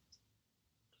is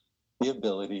the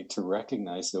ability to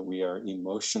recognize that we are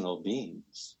emotional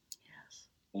beings. Yes.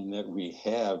 And that we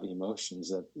have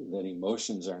emotions, that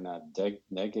emotions are not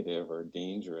negative or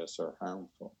dangerous or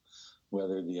harmful,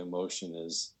 whether the emotion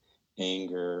is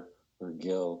anger or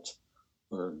guilt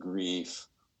or grief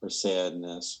or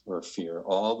sadness or fear.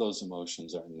 All those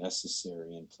emotions are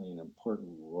necessary and play an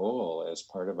important role as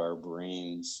part of our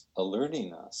brains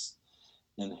alerting us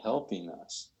and helping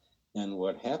us. And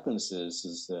what happens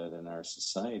is that in our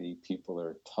society, people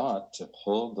are taught to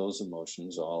hold those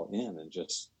emotions all in and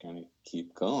just kind of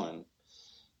keep going.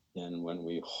 And when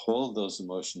we hold those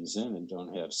emotions in and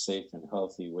don't have safe and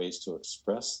healthy ways to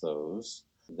express those,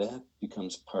 that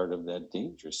becomes part of that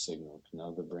danger signal.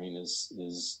 Now the brain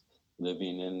is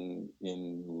living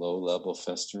in low-level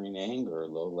festering anger,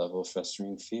 low-level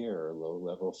festering fear, or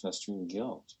low-level festering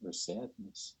guilt or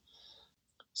sadness.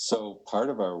 So part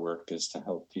of our work is to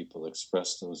help people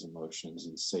express those emotions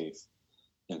in safe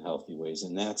and healthy ways.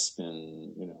 And that's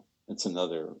been, it's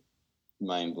another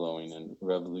mind-blowing and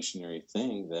revolutionary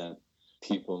thing that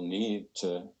people need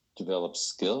to develop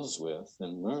skills with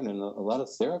and learn. And a lot of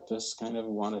therapists kind of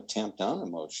want to tamp down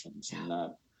emotions and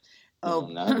not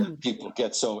let people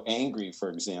get so angry,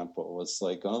 for example. It's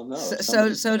like, oh no.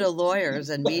 So do lawyers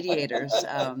and mediators,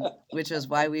 which is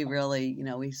why we really,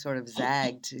 we sort of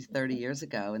zagged 30 years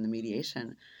ago in the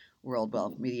mediation world.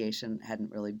 Well, mediation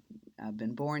hadn't really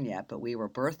been born yet, but we were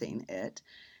birthing it.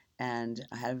 And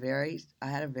I had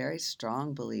a very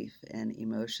strong belief in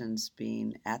emotions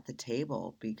being at the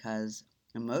table, because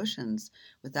emotions,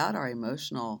 without our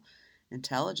emotional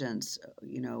intelligence,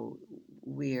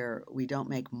 we don't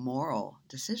make moral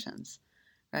decisions,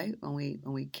 right? When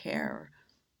we care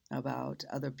about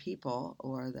other people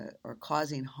or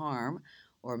causing harm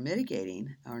or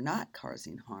mitigating or not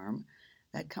causing harm,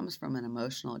 that comes from an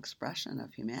emotional expression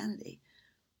of humanity.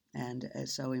 And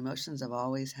so emotions have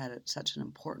always had such an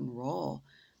important role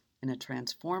in a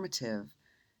transformative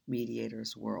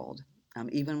mediator's world,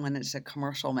 even when it's a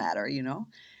commercial matter,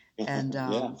 And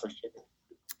yeah, for sure.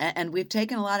 And we've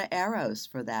taken a lot of arrows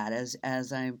for that,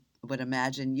 as I would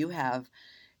imagine you have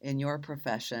in your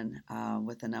profession,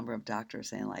 with a number of doctors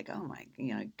saying like, "Oh my,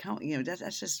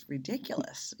 that's just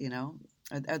ridiculous,"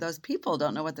 or those people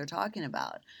don't know what they're talking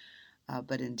about.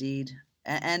 But indeed,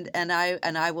 and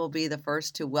I will be the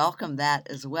first to welcome that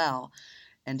as well,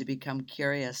 and to become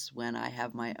curious when I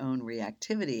have my own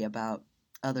reactivity about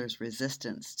others'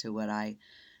 resistance to what I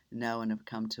know and have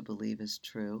come to believe is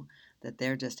true, that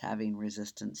they're just having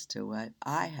resistance to what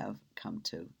I have come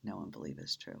to know and believe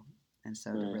is true. And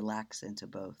so to relax into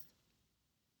both.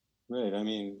 Right. I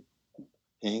mean,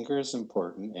 anger is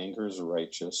important. Anger is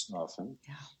righteous often.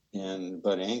 Yeah.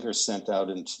 But anger sent out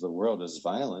into the world as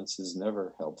violence is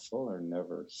never helpful or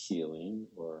never healing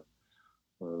or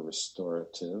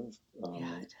restorative. It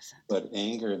isn't. But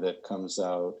anger that comes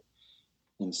out,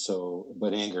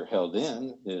 but anger held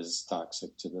in is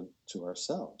toxic to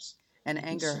ourselves. And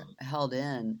anger held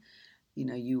in,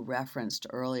 you referenced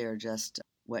earlier just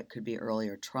what could be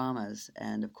earlier traumas.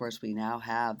 And of course, we now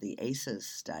have the ACEs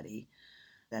study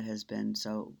that has been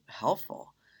so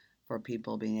helpful for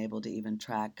people being able to even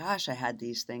track, gosh, I had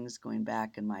these things going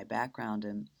back in my background.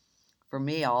 And for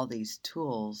me, all these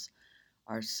tools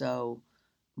are so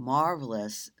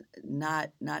marvelous,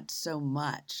 not so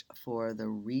much for the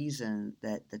reason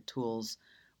that the tools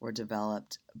were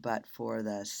developed, but for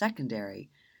the secondary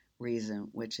reason,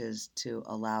 which is to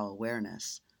allow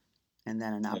awareness and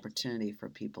then an opportunity for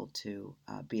people to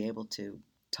be able to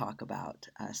talk about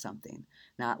something.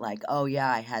 Not like, oh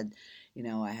yeah, I have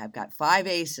got 5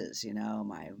 ACEs,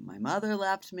 my mother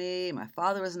left me, my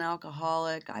father was an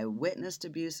alcoholic, I witnessed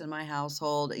abuse in my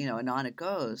household, and on it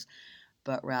goes.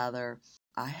 But rather,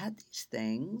 I had these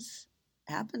things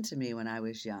happen to me when I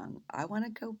was young. I want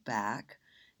to go back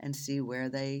and see where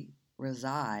they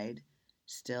reside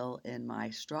still in my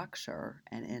structure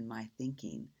and in my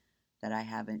thinking that I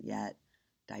haven't yet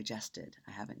digested,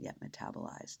 I haven't yet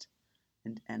metabolized.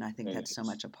 And I think that's so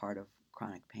much a part of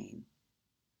chronic pain.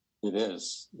 It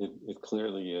is. It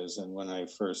clearly is. And when I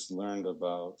first learned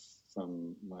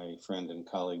from my friend and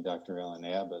colleague, Dr. Alan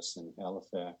Abbas in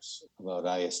Halifax, about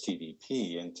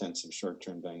ISTDP, intensive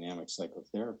short-term dynamic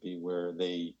psychotherapy, where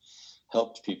they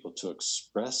helped people to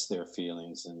express their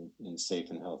feelings in safe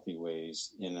and healthy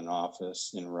ways in an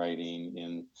office, in writing,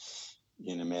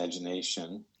 in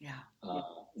imagination,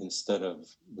 instead of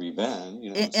revenge,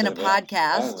 in a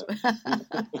podcast.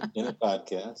 In a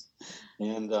podcast.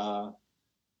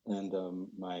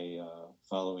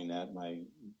 Following that, my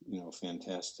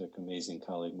fantastic, amazing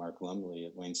colleague Mark Lumley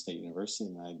at Wayne State University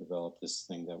and I developed this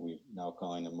thing that we're now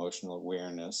calling emotional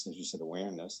awareness, as you said,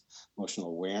 emotional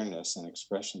awareness and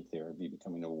expression therapy,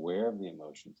 becoming aware of the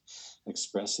emotions,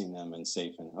 expressing them in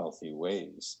safe and healthy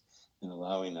ways, and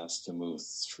allowing us to move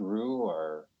through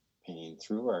our pain,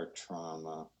 through our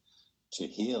trauma, to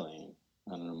healing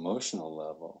on an emotional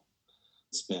level.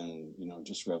 It's been,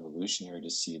 just revolutionary to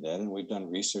see that. And we've done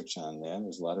research on that.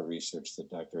 There's a lot of research that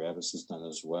Dr. Abbas has done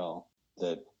as well,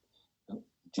 that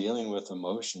dealing with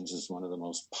emotions is one of the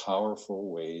most powerful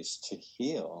ways to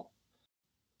heal.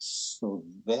 So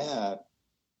that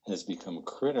has become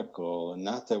critical, and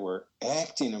not that we're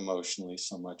acting emotionally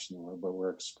so much anymore, but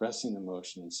we're expressing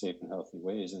emotion in safe and healthy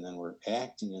ways. And then we're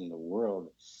acting in the world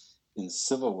in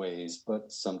civil ways,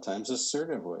 but sometimes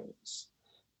assertive ways.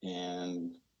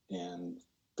 And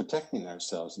protecting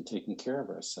ourselves and taking care of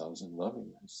ourselves and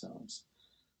loving ourselves.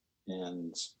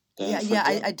 And then Yeah,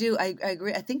 forget. I do. I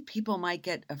agree. I think people might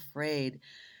get afraid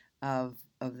of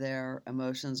their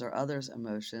emotions or others'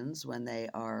 emotions when they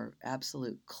are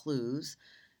absolute clues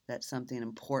that something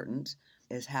important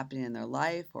is happening in their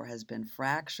life or has been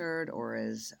fractured or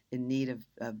is in need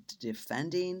of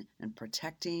defending and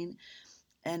protecting.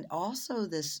 And also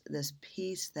this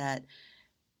piece that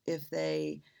if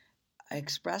they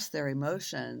express their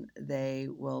emotion, they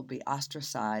will be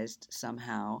ostracized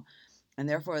somehow. And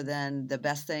therefore, then the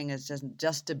best thing is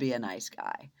just to be a nice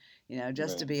guy,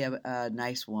 just to Right. be a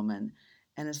nice woman.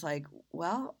 And it's like,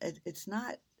 well, it's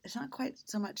not quite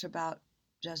so much about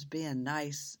just being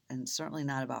nice, and certainly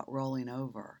not about rolling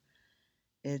over.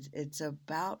 It's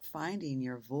about finding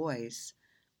your voice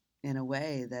in a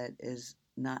way that is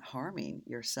not harming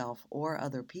yourself or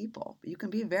other people. You can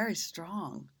be very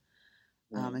strong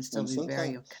Right. and still And be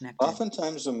very sometimes, connected.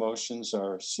 oftentimes, emotions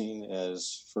are seen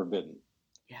as forbidden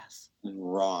Yes. and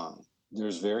wrong.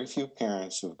 There's very few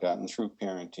parents who've gotten through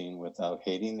parenting without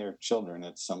hating their children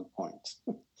at some point.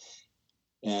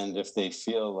 And if they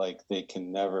feel like they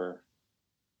can never,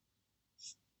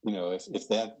 if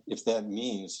that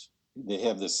means they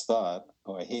have this thought,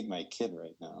 oh, I hate my kid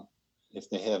right now. If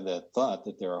they have that thought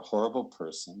that they're a horrible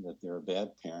person, that they're a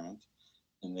bad parent,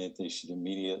 and that they should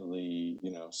immediately,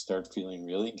 start feeling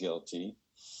really guilty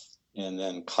and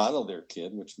then coddle their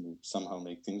kid, which will somehow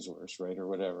make things worse, right? Or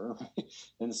whatever. Right?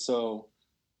 And so,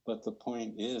 but the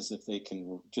point is, if they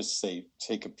can just say,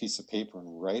 take a piece of paper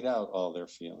and write out all their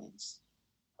feelings,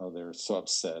 how they're so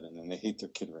upset and then they hate their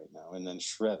kid right now, and then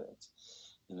shred it,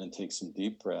 and then take some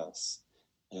deep breaths,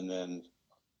 and then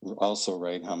also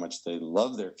write how much they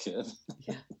love their kid.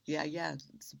 Yeah.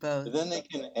 It's both. Then they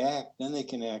can act. Then they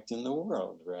can act in the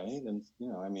world, right? And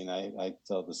I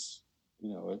tell this,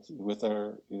 with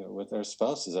our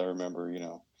spouses. I remember,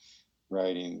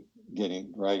 riding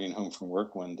home from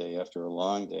work one day after a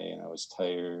long day, and I was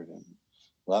tired, and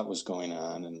a lot was going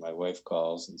on. And my wife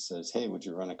calls and says, "Hey, would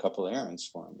you run a couple errands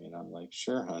for me?" And I'm like,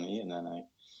 "Sure, honey." And then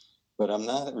but I'm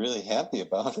not really happy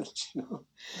about it.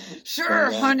 Sure,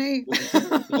 And then, honey.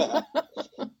 yeah.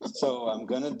 So I'm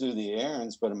going to do the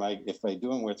errands, but if I do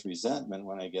them with resentment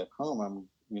when I get home,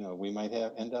 we might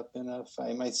end up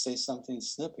I might say something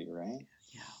snippy, right?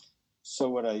 Yeah. So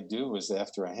what I do is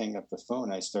after I hang up the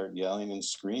phone, I start yelling and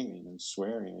screaming and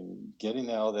swearing and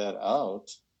getting all that out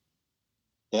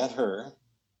at her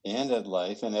and at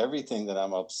life and everything that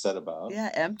I'm upset about.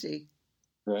 Yeah, empty.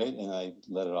 Right. And I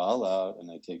let it all out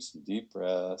and I take some deep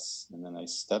breaths and then I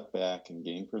step back and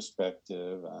gain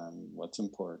perspective on what's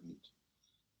important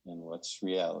and what's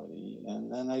reality.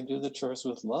 And then I do the chores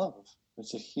with love.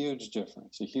 It's a huge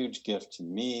difference, a huge gift to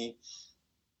me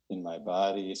in my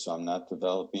body. So I'm not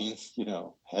developing,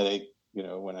 headache,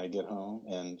 when I get home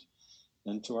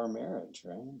and to our marriage,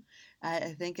 right?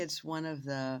 I think it's one of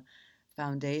the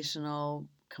foundational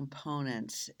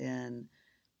components in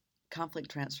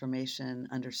conflict transformation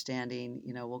understanding,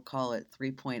 we'll call it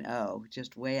 3.0,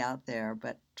 just way out there,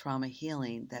 but trauma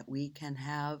healing, that we can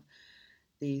have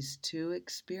these two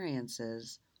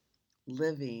experiences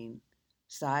living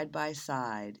side by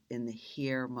side in the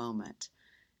here moment,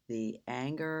 the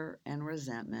anger and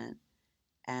resentment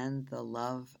and the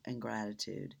love and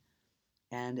gratitude.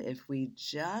 And if we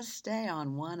just stay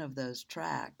on one of those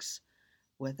tracks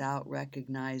without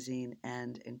recognizing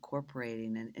and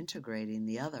incorporating and integrating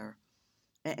the other,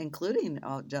 including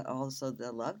also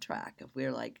the love track, if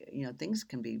we're like, things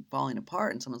can be falling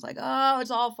apart and someone's like, oh,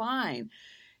 it's all fine,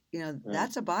 Right.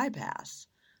 that's a bypass.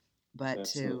 But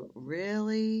Absolutely. to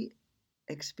really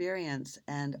experience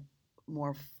and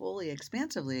more fully,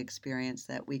 expansively experience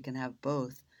that we can have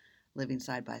both living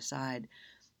side by side,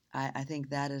 I think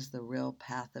that is the real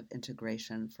path of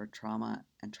integration for trauma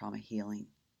and trauma healing.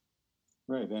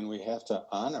 Right. And we have to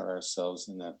honor ourselves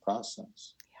in that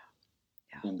process.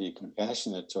 Yeah. And be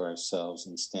compassionate to ourselves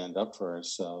and stand up for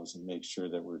ourselves and make sure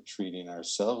that we're treating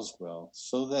ourselves well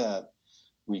so that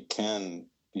we can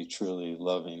be truly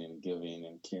loving and giving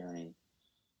and caring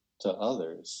to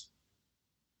others.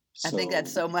 I think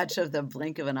that's so much of the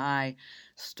blink of an eye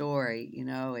story.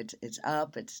 It's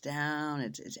up, it's down,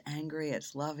 it's angry,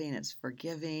 it's loving, it's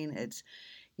forgiving, it's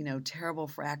terrible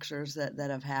fractures that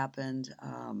have happened.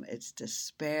 It's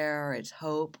despair, it's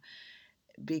hope,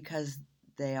 because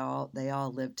they all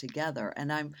live together.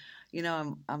 And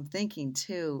I'm thinking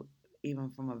too, even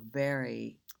from a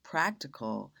very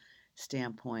practical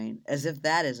standpoint, as if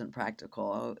that isn't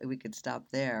practical, we could stop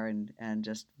there and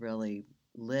just really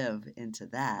live into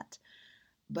that.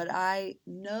 But I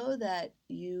know that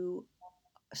you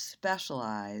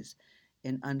specialize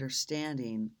in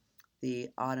understanding the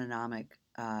autonomic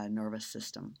nervous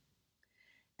system.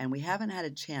 And we haven't had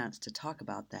a chance to talk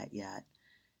about that yet.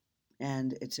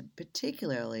 And it's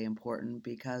particularly important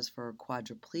because for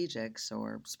quadriplegics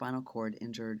or spinal cord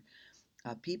injured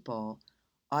people,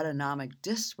 autonomic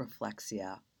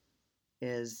dysreflexia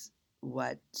is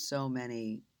what so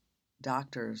many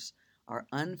doctors are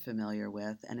unfamiliar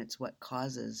with, and it's what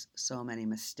causes so many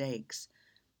mistakes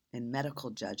in medical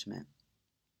judgment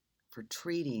for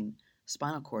treating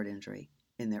spinal cord injury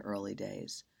in the early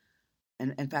days.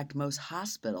 And in fact, most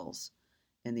hospitals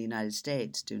in the United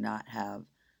States do not have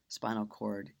spinal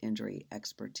cord injury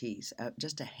expertise,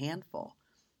 just a handful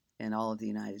in all of the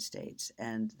United States.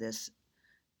 And this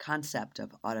concept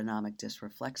of autonomic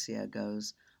dysreflexia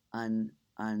goes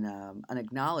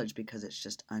unacknowledged because it's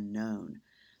just unknown.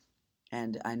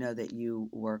 And I know that you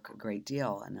work a great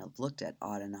deal and have looked at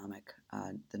autonomic,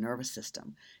 the nervous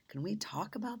system. Can we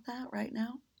talk about that right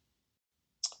now?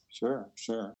 Sure.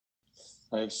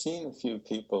 I've seen a few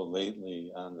people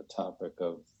lately on the topic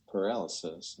of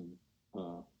paralysis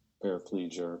and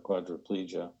paraplegia or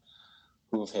quadriplegia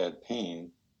who have had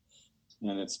pain,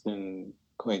 and it's been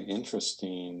quite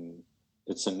interesting.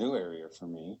 It's a new area for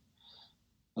me,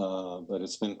 but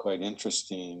it's been quite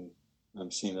interesting.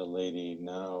 I'm seeing a lady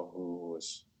now who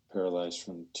was paralyzed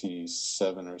from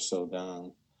T7 or so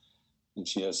down, and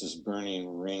she has this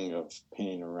burning ring of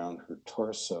pain around her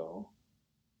torso.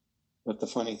 But the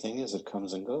funny thing is, it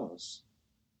comes and goes.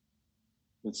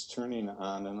 It's turning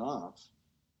on and off.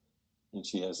 And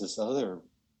she has this other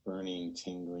burning,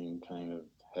 tingling kind of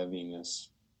heaviness,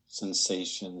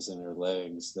 sensations in her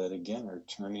legs that, again, are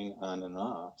turning on and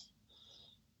off.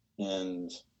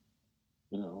 And,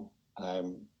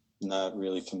 I'm not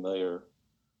really familiar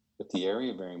with the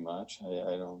area very much.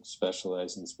 I don't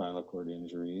specialize in spinal cord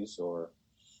injuries or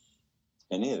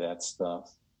any of that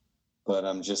stuff. But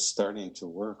I'm just starting to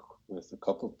work with a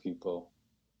couple people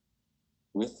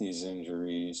with these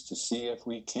injuries to see if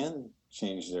we can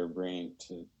change their brain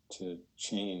to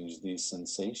change these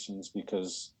sensations,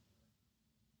 because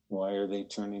why are they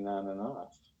turning on and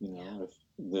off?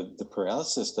 If the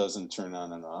paralysis doesn't turn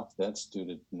on and off, that's due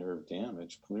to nerve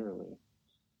damage, clearly.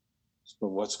 But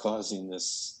what's causing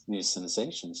these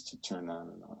sensations to turn on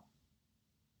and off?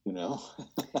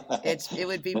 It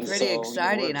would be pretty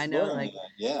exciting. I know,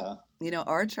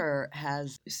 Archer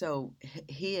has,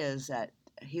 he was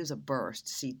a burst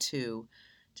C2 to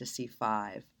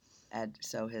C5, and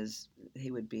so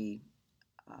he would be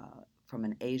from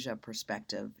an Asia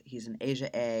perspective, he's an Asia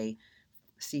A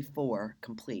C4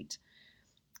 complete,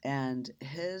 and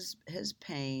his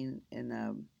pain in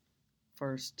the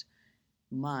first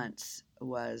months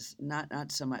was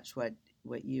not so much what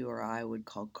you or I would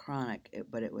call chronic,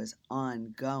 but it was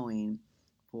ongoing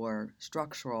for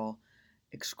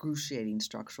excruciating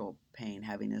structural pain,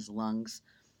 having his lungs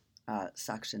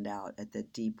suctioned out at the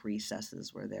deep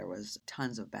recesses where there was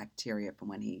tons of bacteria from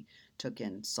when he took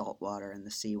in salt water in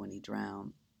the sea when he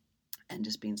drowned, and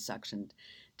just being suctioned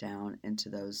down into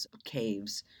those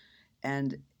caves.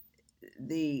 And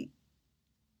the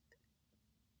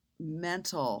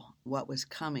mental, what was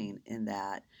coming in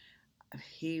that,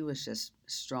 he was just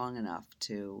strong enough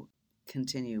to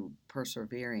continue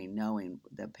persevering, knowing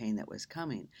the pain that was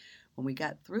coming. When we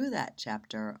got through that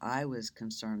chapter, I was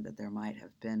concerned that there might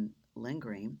have been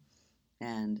lingering.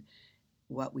 And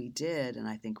what we did, and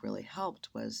I think really helped,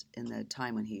 was in the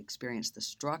time when he experienced the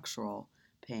structural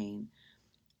pain,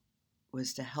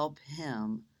 was to help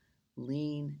him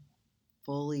lean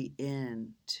fully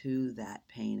into that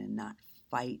pain and not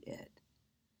fight it,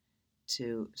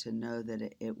 to know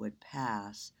that it would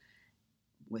pass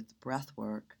with breath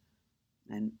work,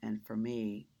 and for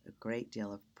me, a great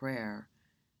deal of prayer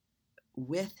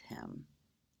with him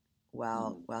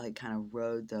while he kind of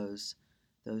rode those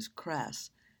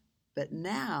crests. But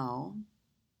now,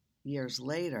 years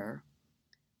later,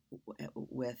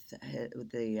 with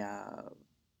the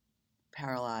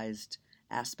paralyzed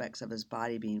aspects of his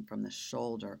body being from the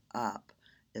shoulder up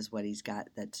is what he's got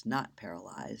that's not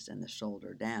paralyzed, and the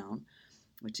shoulder down,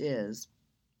 which is,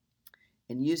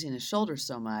 in using his shoulder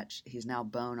so much, he's now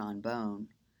bone on bone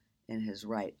in his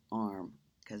right arm,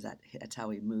 because that's how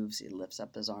he moves. He lifts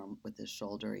up his arm with his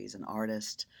shoulder. He's an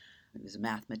artist. He was a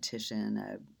mathematician,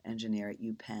 an engineer at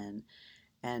UPenn,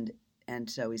 and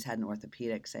so he's had an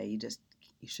orthopedic say,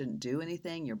 you shouldn't do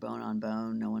anything. You're bone on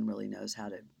bone. No one really knows how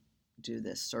to do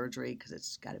this surgery because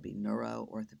it's got to be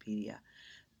neuro-orthopedia.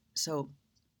 So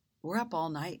we're up all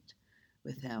night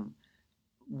with him,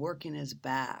 working his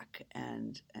back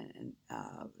and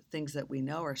things that we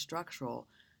know are structural,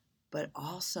 but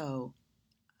also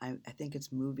I think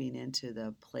it's moving into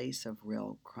the place of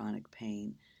real chronic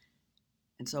pain.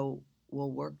 And so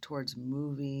will work towards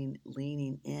moving,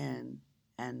 leaning in,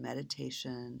 and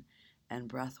meditation and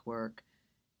breath work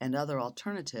and other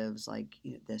alternatives like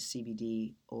the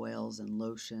CBD oils and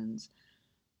lotions.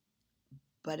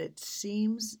 But it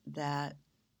seems that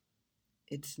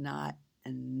it's not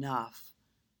enough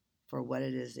for what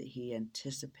it is that he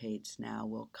anticipates now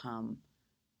will come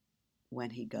when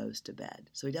he goes to bed.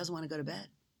 So he doesn't want to go to bed.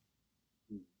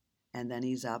 And then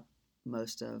he's up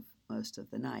most of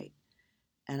the night.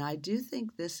 And I do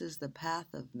think this is the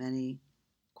path of many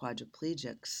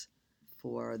quadriplegics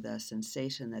for the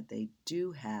sensation that they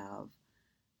do have.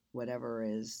 Whatever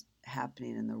is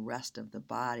happening in the rest of the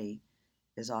body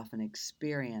is often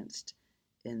experienced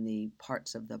in the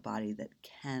parts of the body that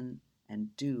can and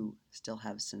do still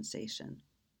have sensation.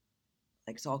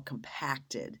 Like it's all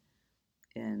compacted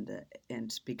and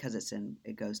because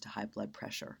it goes to high blood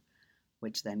pressure,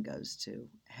 which then goes to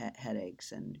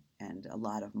headaches and a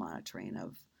lot of monitoring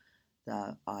of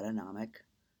the autonomic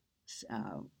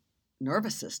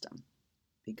nervous system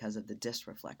because of the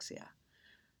dysreflexia.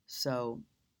 So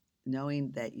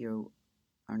knowing that you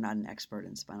are not an expert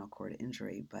in spinal cord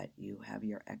injury, but you have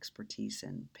your expertise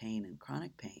in pain and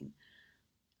chronic pain,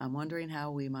 I'm wondering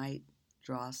how we might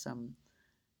draw some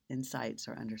insights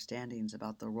or understandings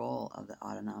about the role of the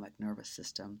autonomic nervous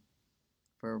system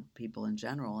for people in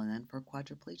general and then for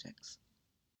quadriplegics.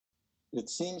 It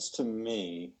seems to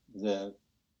me that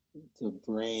the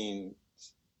brain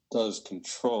does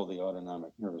control the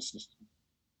autonomic nervous system.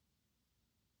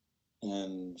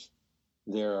 And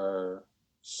there are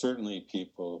certainly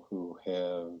people who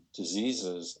have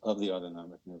diseases of the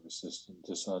autonomic nervous system,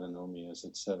 dysautonomias,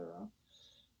 etc.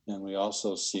 And we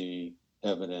also see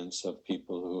evidence of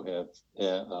people who have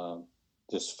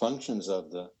dysfunctions of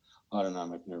the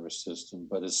autonomic nervous system,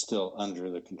 but is still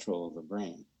under the control of the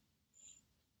brain.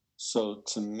 So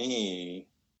to me,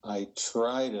 I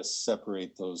try to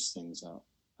separate those things out.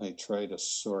 I try to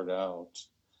sort out,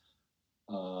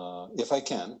 if I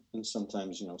can, and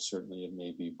sometimes, certainly it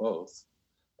may be both.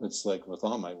 But it's like with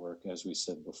all my work, as we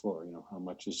said before, how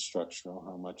much is structural,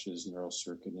 how much is neural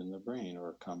circuit in the brain, or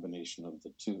a combination of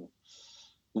the two.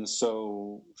 And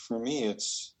so for me, it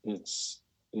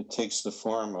takes the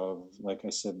form of, like I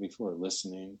said before,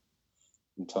 listening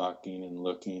and talking and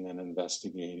looking and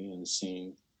investigating and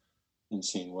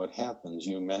seeing what happens.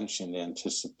 You mentioned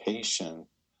anticipation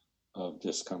of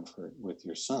discomfort with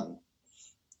your son.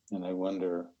 And I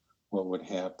wonder what would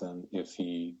happen if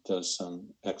he does some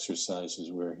exercises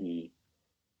where he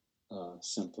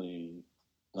simply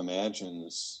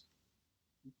imagines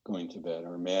going to bed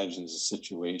or imagines a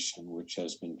situation which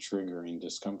has been triggering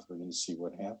discomfort and see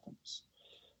what happens.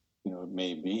 It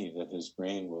may be that his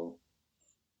brain will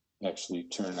actually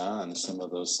turn on some of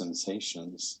those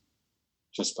sensations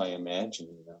just by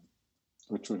imagining them,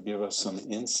 which would give us some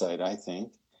insight, I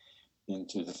think,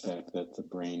 into the fact that the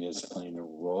brain is playing a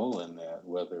role in that,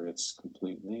 whether it's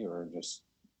completely or just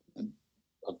a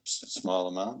small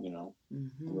amount, a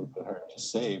little bit hard to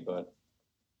say, but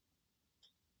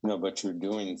but you're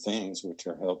doing things which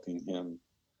are helping him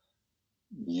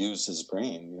use his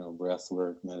brain, breath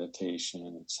work,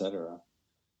 meditation, etc.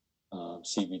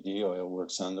 CBD oil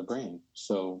works on the brain.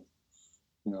 So,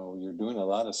 you're doing a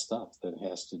lot of stuff that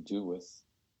has to do with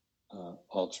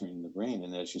altering the brain.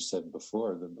 And as you said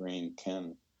before, the brain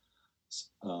can,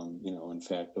 in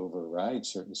fact, override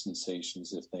certain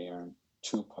sensations if they aren't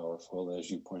too powerful, as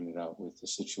you pointed out with the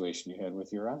situation you had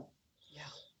with your eye. Yeah.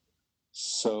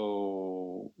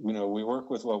 So, we work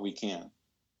with what we can.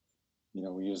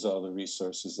 We use all the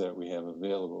resources that we have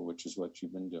available, which is what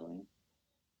you've been doing.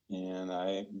 And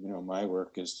my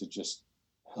work is to just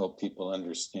help people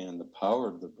understand the power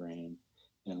of the brain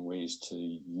and ways to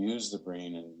use the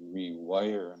brain and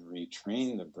rewire and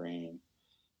retrain the brain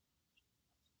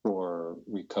for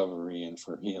recovery and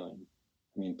for healing.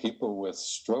 I mean, people with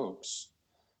strokes,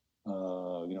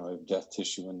 have death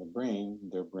tissue in the brain,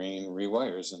 their brain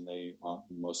rewires, and they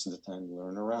most of the time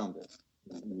learn around it.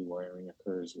 Rewiring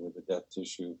occurs where the dead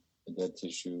tissue,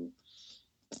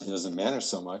 it doesn't matter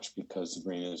so much because the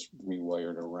brain is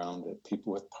rewired around it.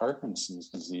 People with Parkinson's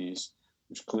disease,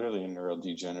 which clearly a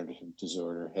neurodegenerative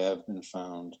disorder, have been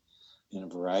found in a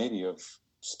variety of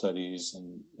studies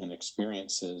and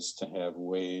experiences to have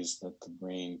ways that the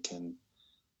brain can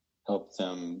help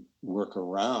them work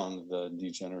around the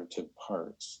degenerative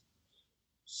parts.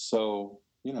 So,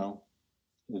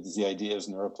 the idea is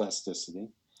neuroplasticity,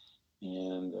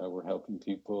 and we're helping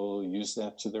people use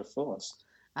that to their fullest.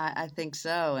 I think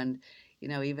so. And,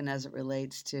 even as it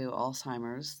relates to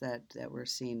Alzheimer's that we're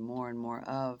seeing more and more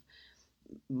of,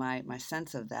 my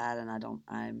sense of that, and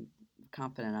I'm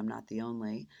confident I'm not the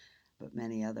only, but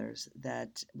many others,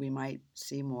 that we might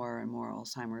see more and more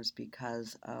Alzheimer's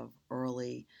because of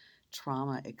early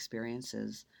trauma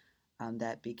experiences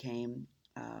that became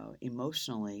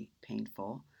emotionally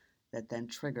painful, that then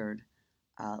triggered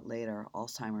later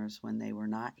Alzheimer's when they were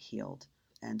not healed.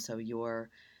 And so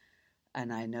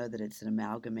and I know that it's an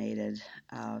amalgamated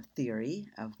theory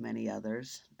of many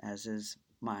others, as is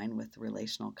mine with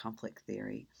relational conflict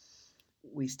theory.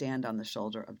 We stand on the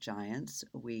shoulder of giants.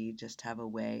 We just have a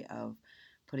way of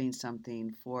putting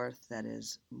something forth that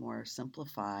is more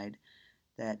simplified,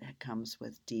 that comes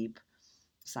with deep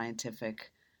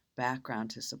scientific background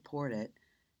to support it,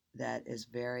 that is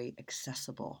very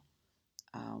accessible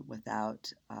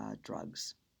without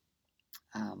drugs.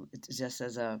 It's just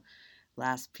as a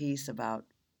last piece about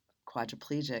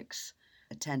quadriplegics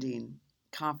attending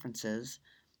conferences,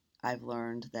 I've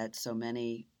learned that so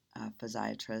many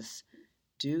physiatrists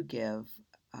do give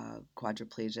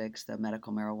quadriplegics the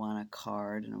medical marijuana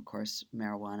card, and of course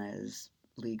marijuana is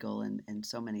legal in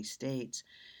so many states.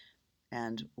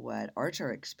 And what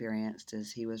Archer experienced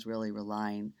is he was really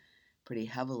relying pretty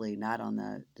heavily not on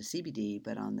the CBD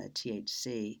but on the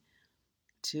THC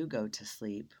to go to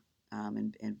sleep,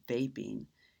 and vaping,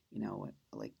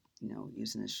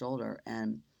 using his shoulder,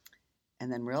 and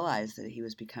then realized that he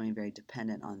was becoming very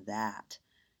dependent on that.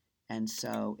 And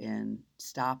so in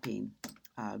stopping,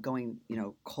 going,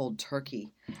 cold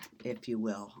turkey, if you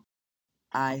will,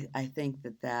 I think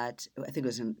I think it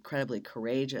was incredibly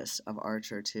courageous of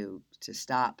Archer to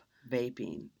stop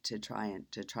vaping to try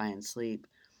and sleep.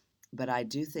 But I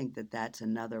do think that that's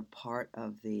another part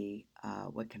of the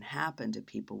what can happen to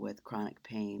people with chronic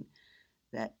pain,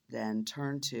 that then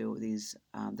turn to these.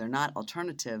 They're not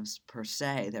alternatives per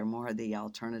se. They're more the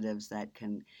alternatives that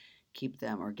can keep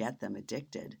them or get them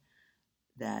addicted.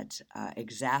 That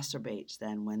exacerbates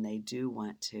then when they do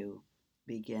want to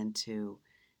begin to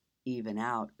even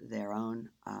out their own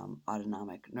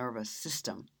autonomic nervous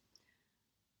system.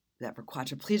 That for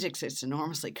quadriplegics, it's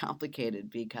enormously complicated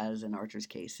because in Archer's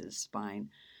case, his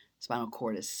spinal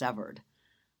cord is severed.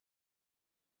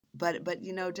 But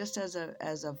just as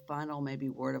a final maybe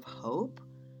word of hope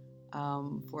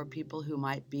for people who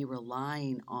might be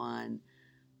relying on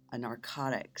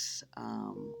narcotics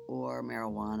or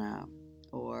marijuana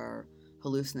or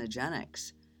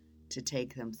hallucinogenics to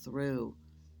take them through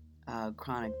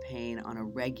chronic pain on a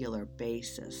regular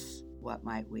basis, what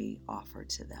might we offer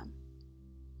to them?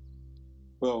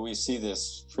 Well, we see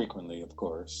this frequently, of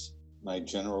course. My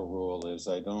general rule is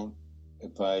I don't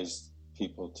advise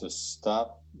people to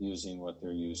stop using what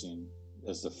they're using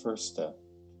as the first step.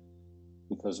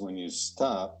 Because when you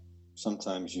stop,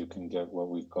 sometimes you can get what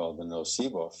we call the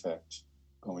nocebo effect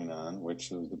going on, which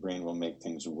the brain will make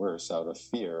things worse out of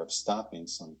fear of stopping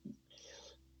something.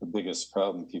 The biggest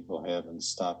problem people have in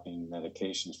stopping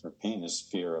medications for pain is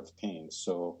fear of pain.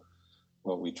 So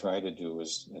what we try to do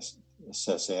is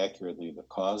assess accurately the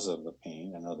cause of the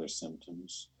pain and other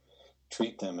symptoms,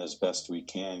 treat them as best we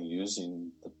can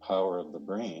using the power of the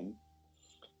brain,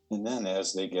 and then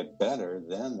as they get better,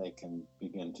 then they can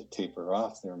begin to taper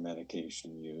off their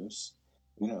medication use.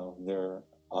 They're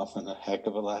often a heck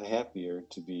of a lot happier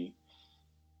to be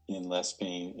in less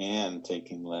pain and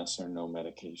taking less or no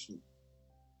medication.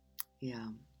 Yeah.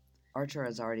 Archer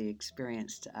has already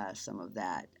experienced some of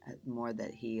that, more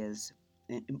that he's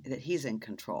in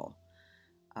control,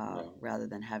 right, rather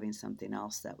than having something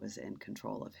else that was in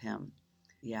control of him.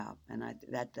 Yeah, and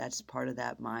that's part of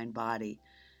that mind-body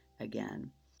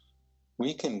again.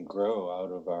 We can grow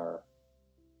out of our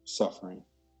suffering.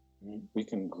 We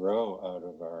can grow out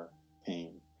of our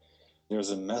pain.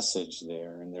 There's a message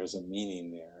there and there's a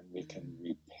meaning there, and we can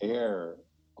repair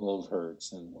old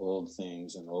hurts and old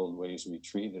things and old ways we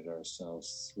treated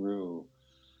ourselves through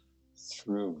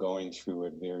going through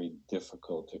a very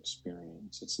difficult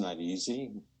experience. It's not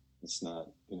easy. It's not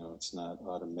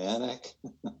automatic.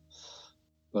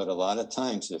 But a lot of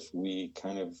times, if we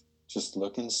kind of just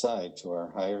look inside to our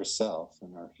higher self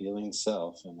and our healing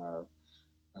self and our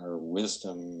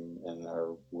wisdom and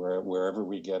wherever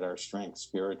we get our strength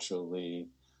spiritually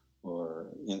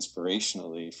or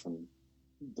inspirationally from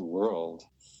the world,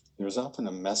 there's often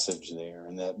a message there,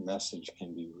 and that message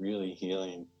can be really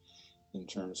healing in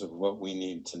terms of what we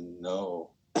need to know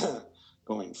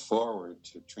going forward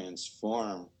to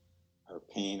transform our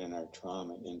pain and our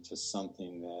trauma into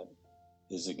something that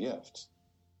is a gift.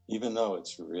 Even though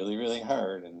it's really, really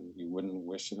hard and you wouldn't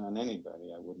wish it on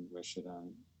anybody, I wouldn't wish it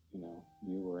on,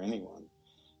 you or anyone.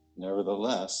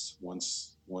 Nevertheless,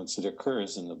 once it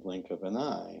occurs in the blink of an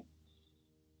eye,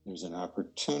 there's an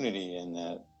opportunity in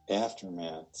that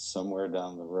aftermath somewhere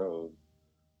down the road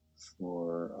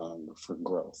for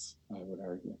growth, I would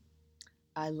argue.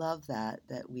 I love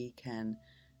that we can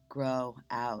grow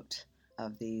out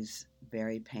of these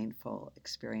very painful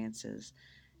experiences.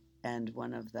 And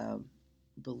one of the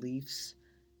beliefs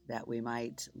that we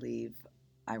might leave,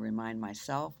 I remind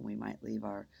myself, and we might leave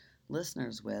our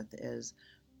listeners with, is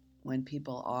when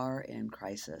people are in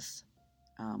crisis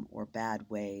or bad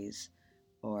ways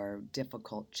or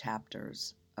difficult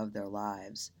chapters of their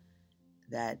lives,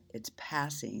 that it's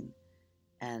passing,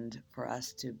 and for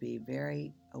us to be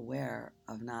very aware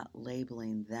of not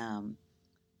labeling them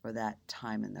for that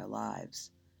time in their lives,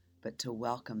 but to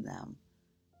welcome them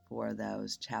for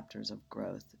those chapters of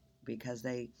growth, because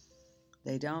they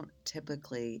don't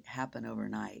typically happen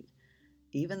overnight.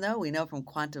 Even though we know from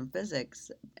quantum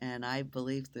physics, and I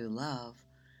believe through love,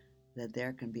 that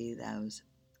there can be those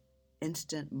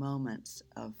instant moments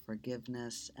of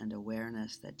forgiveness and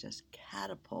awareness that just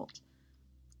catapult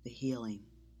the healing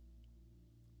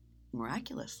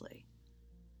miraculously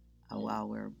while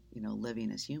we're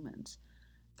living as humans.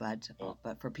 But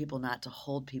for people not to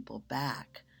hold people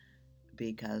back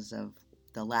because of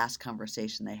the last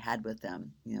conversation they had with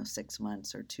them 6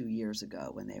 months or 2 years ago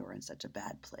when they were in such a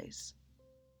bad place.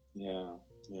 Yeah.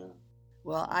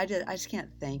 Well, I just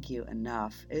can't thank you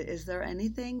enough. Is there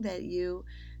anything that you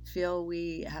feel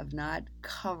we have not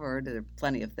covered? There are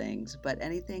plenty of things, but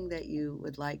anything that you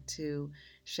would like to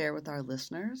share with our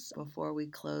listeners before we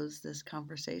close this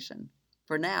conversation?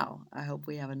 For now, I hope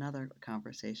we have another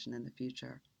conversation in the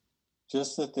future.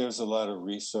 Just that there's a lot of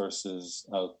resources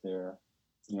out there.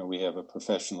 We have a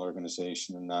professional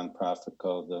organization, a nonprofit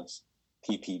called the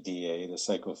PPDA, the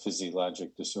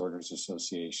Psychophysiologic Disorders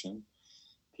Association,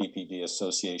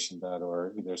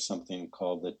 ppdassociation.org. There's something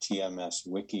called the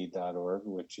tmswiki.org,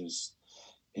 which is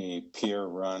a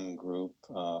peer-run group,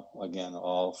 again,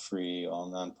 all free, all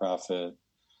nonprofit,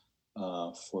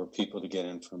 for people to get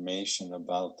information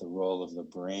about the role of the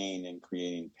brain in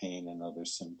creating pain and other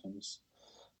symptoms.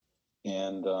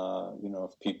 And,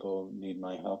 if people need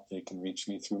my help, they can reach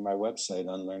me through my website,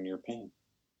 Unlearn Your Pain.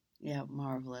 Yeah,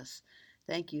 marvelous.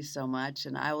 Thank you so much.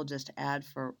 And I will just add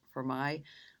for my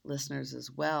listeners as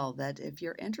well that if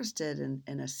you're interested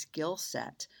in a skill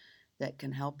set that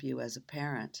can help you as a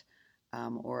parent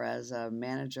or as a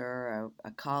manager,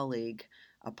 a colleague,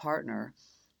 a partner,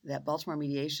 that Baltimore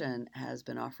Mediation has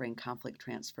been offering conflict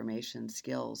transformation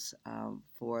skills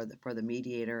for the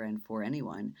mediator and for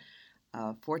anyone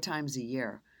 4 times a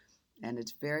year. And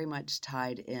it's very much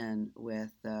tied in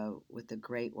with the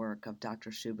great work of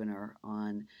Dr. Schubiner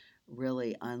on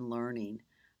really unlearning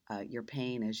your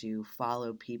pain as you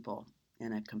follow people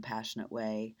in a compassionate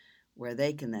way, where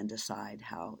they can then decide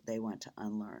how they want to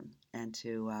unlearn, and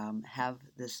to have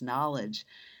this knowledge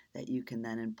that you can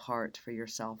then impart for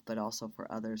yourself, but also for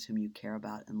others whom you care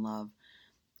about and love,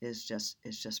 is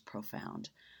just profound.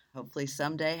 Hopefully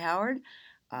someday, Howard,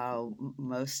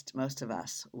 most of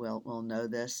us will know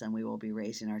this, and we will be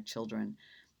raising our children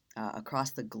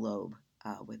across the globe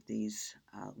with these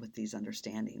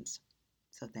understandings.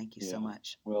 So thank you so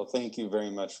much. Well, thank you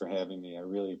very much for having me. I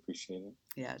really appreciate it.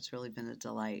 Yeah, it's really been a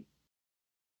delight.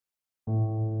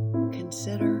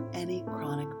 Consider any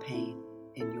chronic pain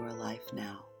in your life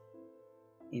now,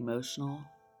 emotional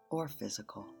or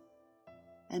physical,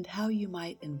 and how you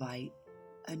might invite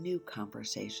a new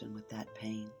conversation with that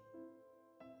pain.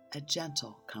 A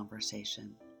gentle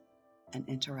conversation, an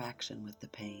interaction with the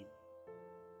pain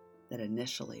that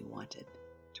initially wanted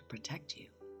to protect you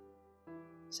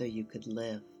so you could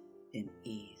live in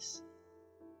ease.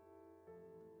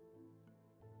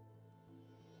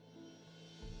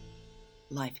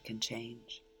 Life can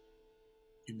change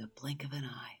in the blink of an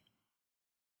eye.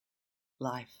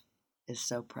 Life is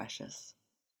so precious.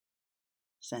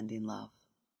 Sending love.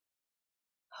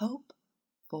 Hope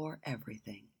for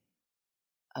everything.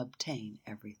 Obtain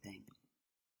everything.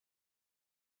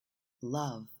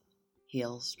 Love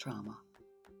heals trauma.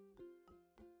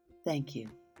 Thank you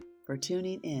for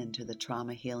tuning in to the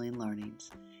Trauma Healing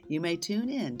Learnings. You may tune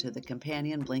in to the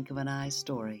companion Blink of an Eye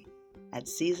story at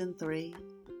Season 3,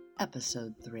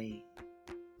 Episode 3,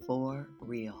 For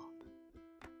Real.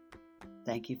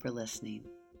 Thank you for listening,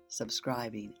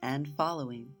 subscribing, and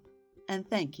following, and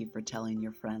thank you for telling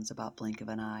your friends about Blink of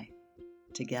an Eye.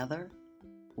 Together,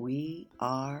 we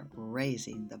are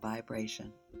raising the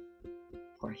vibration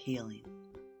for healing.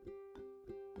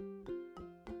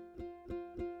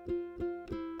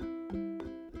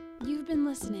 You've been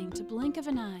listening to Blink of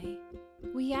an Eye.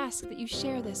 We ask that you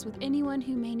share this with anyone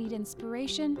who may need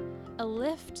inspiration, a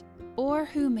lift, or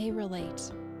who may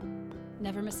relate.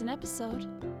 Never miss an episode.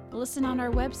 Listen on our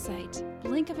website,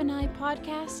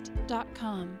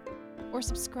 blinkofaneyepodcast.com, or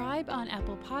subscribe on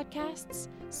Apple Podcasts,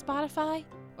 Spotify,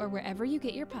 or wherever you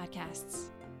get your podcasts.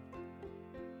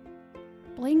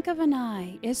 Blink of an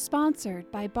Eye is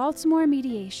sponsored by Baltimore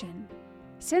Mediation.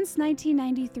 Since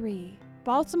 1993,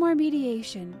 Baltimore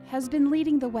Mediation has been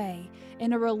leading the way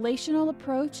in a relational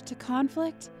approach to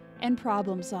conflict and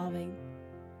problem solving.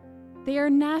 They are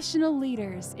national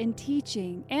leaders in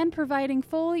teaching and providing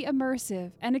fully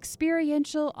immersive and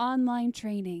experiential online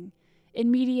training in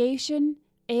mediation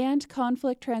and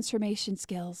conflict transformation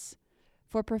skills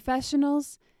for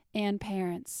professionals and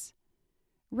parents.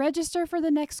 Register for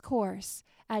the next course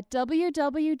at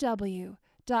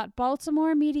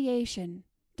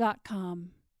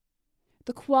www.baltimoremediation.com.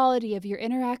 The quality of your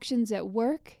interactions at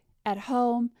work, at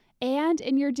home, and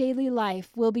in your daily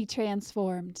life will be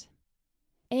transformed.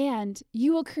 And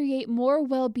you will create more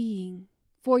well-being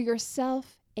for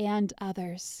yourself and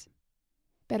others.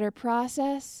 Better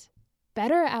process,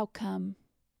 better outcome.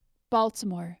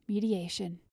 Baltimore Mediation.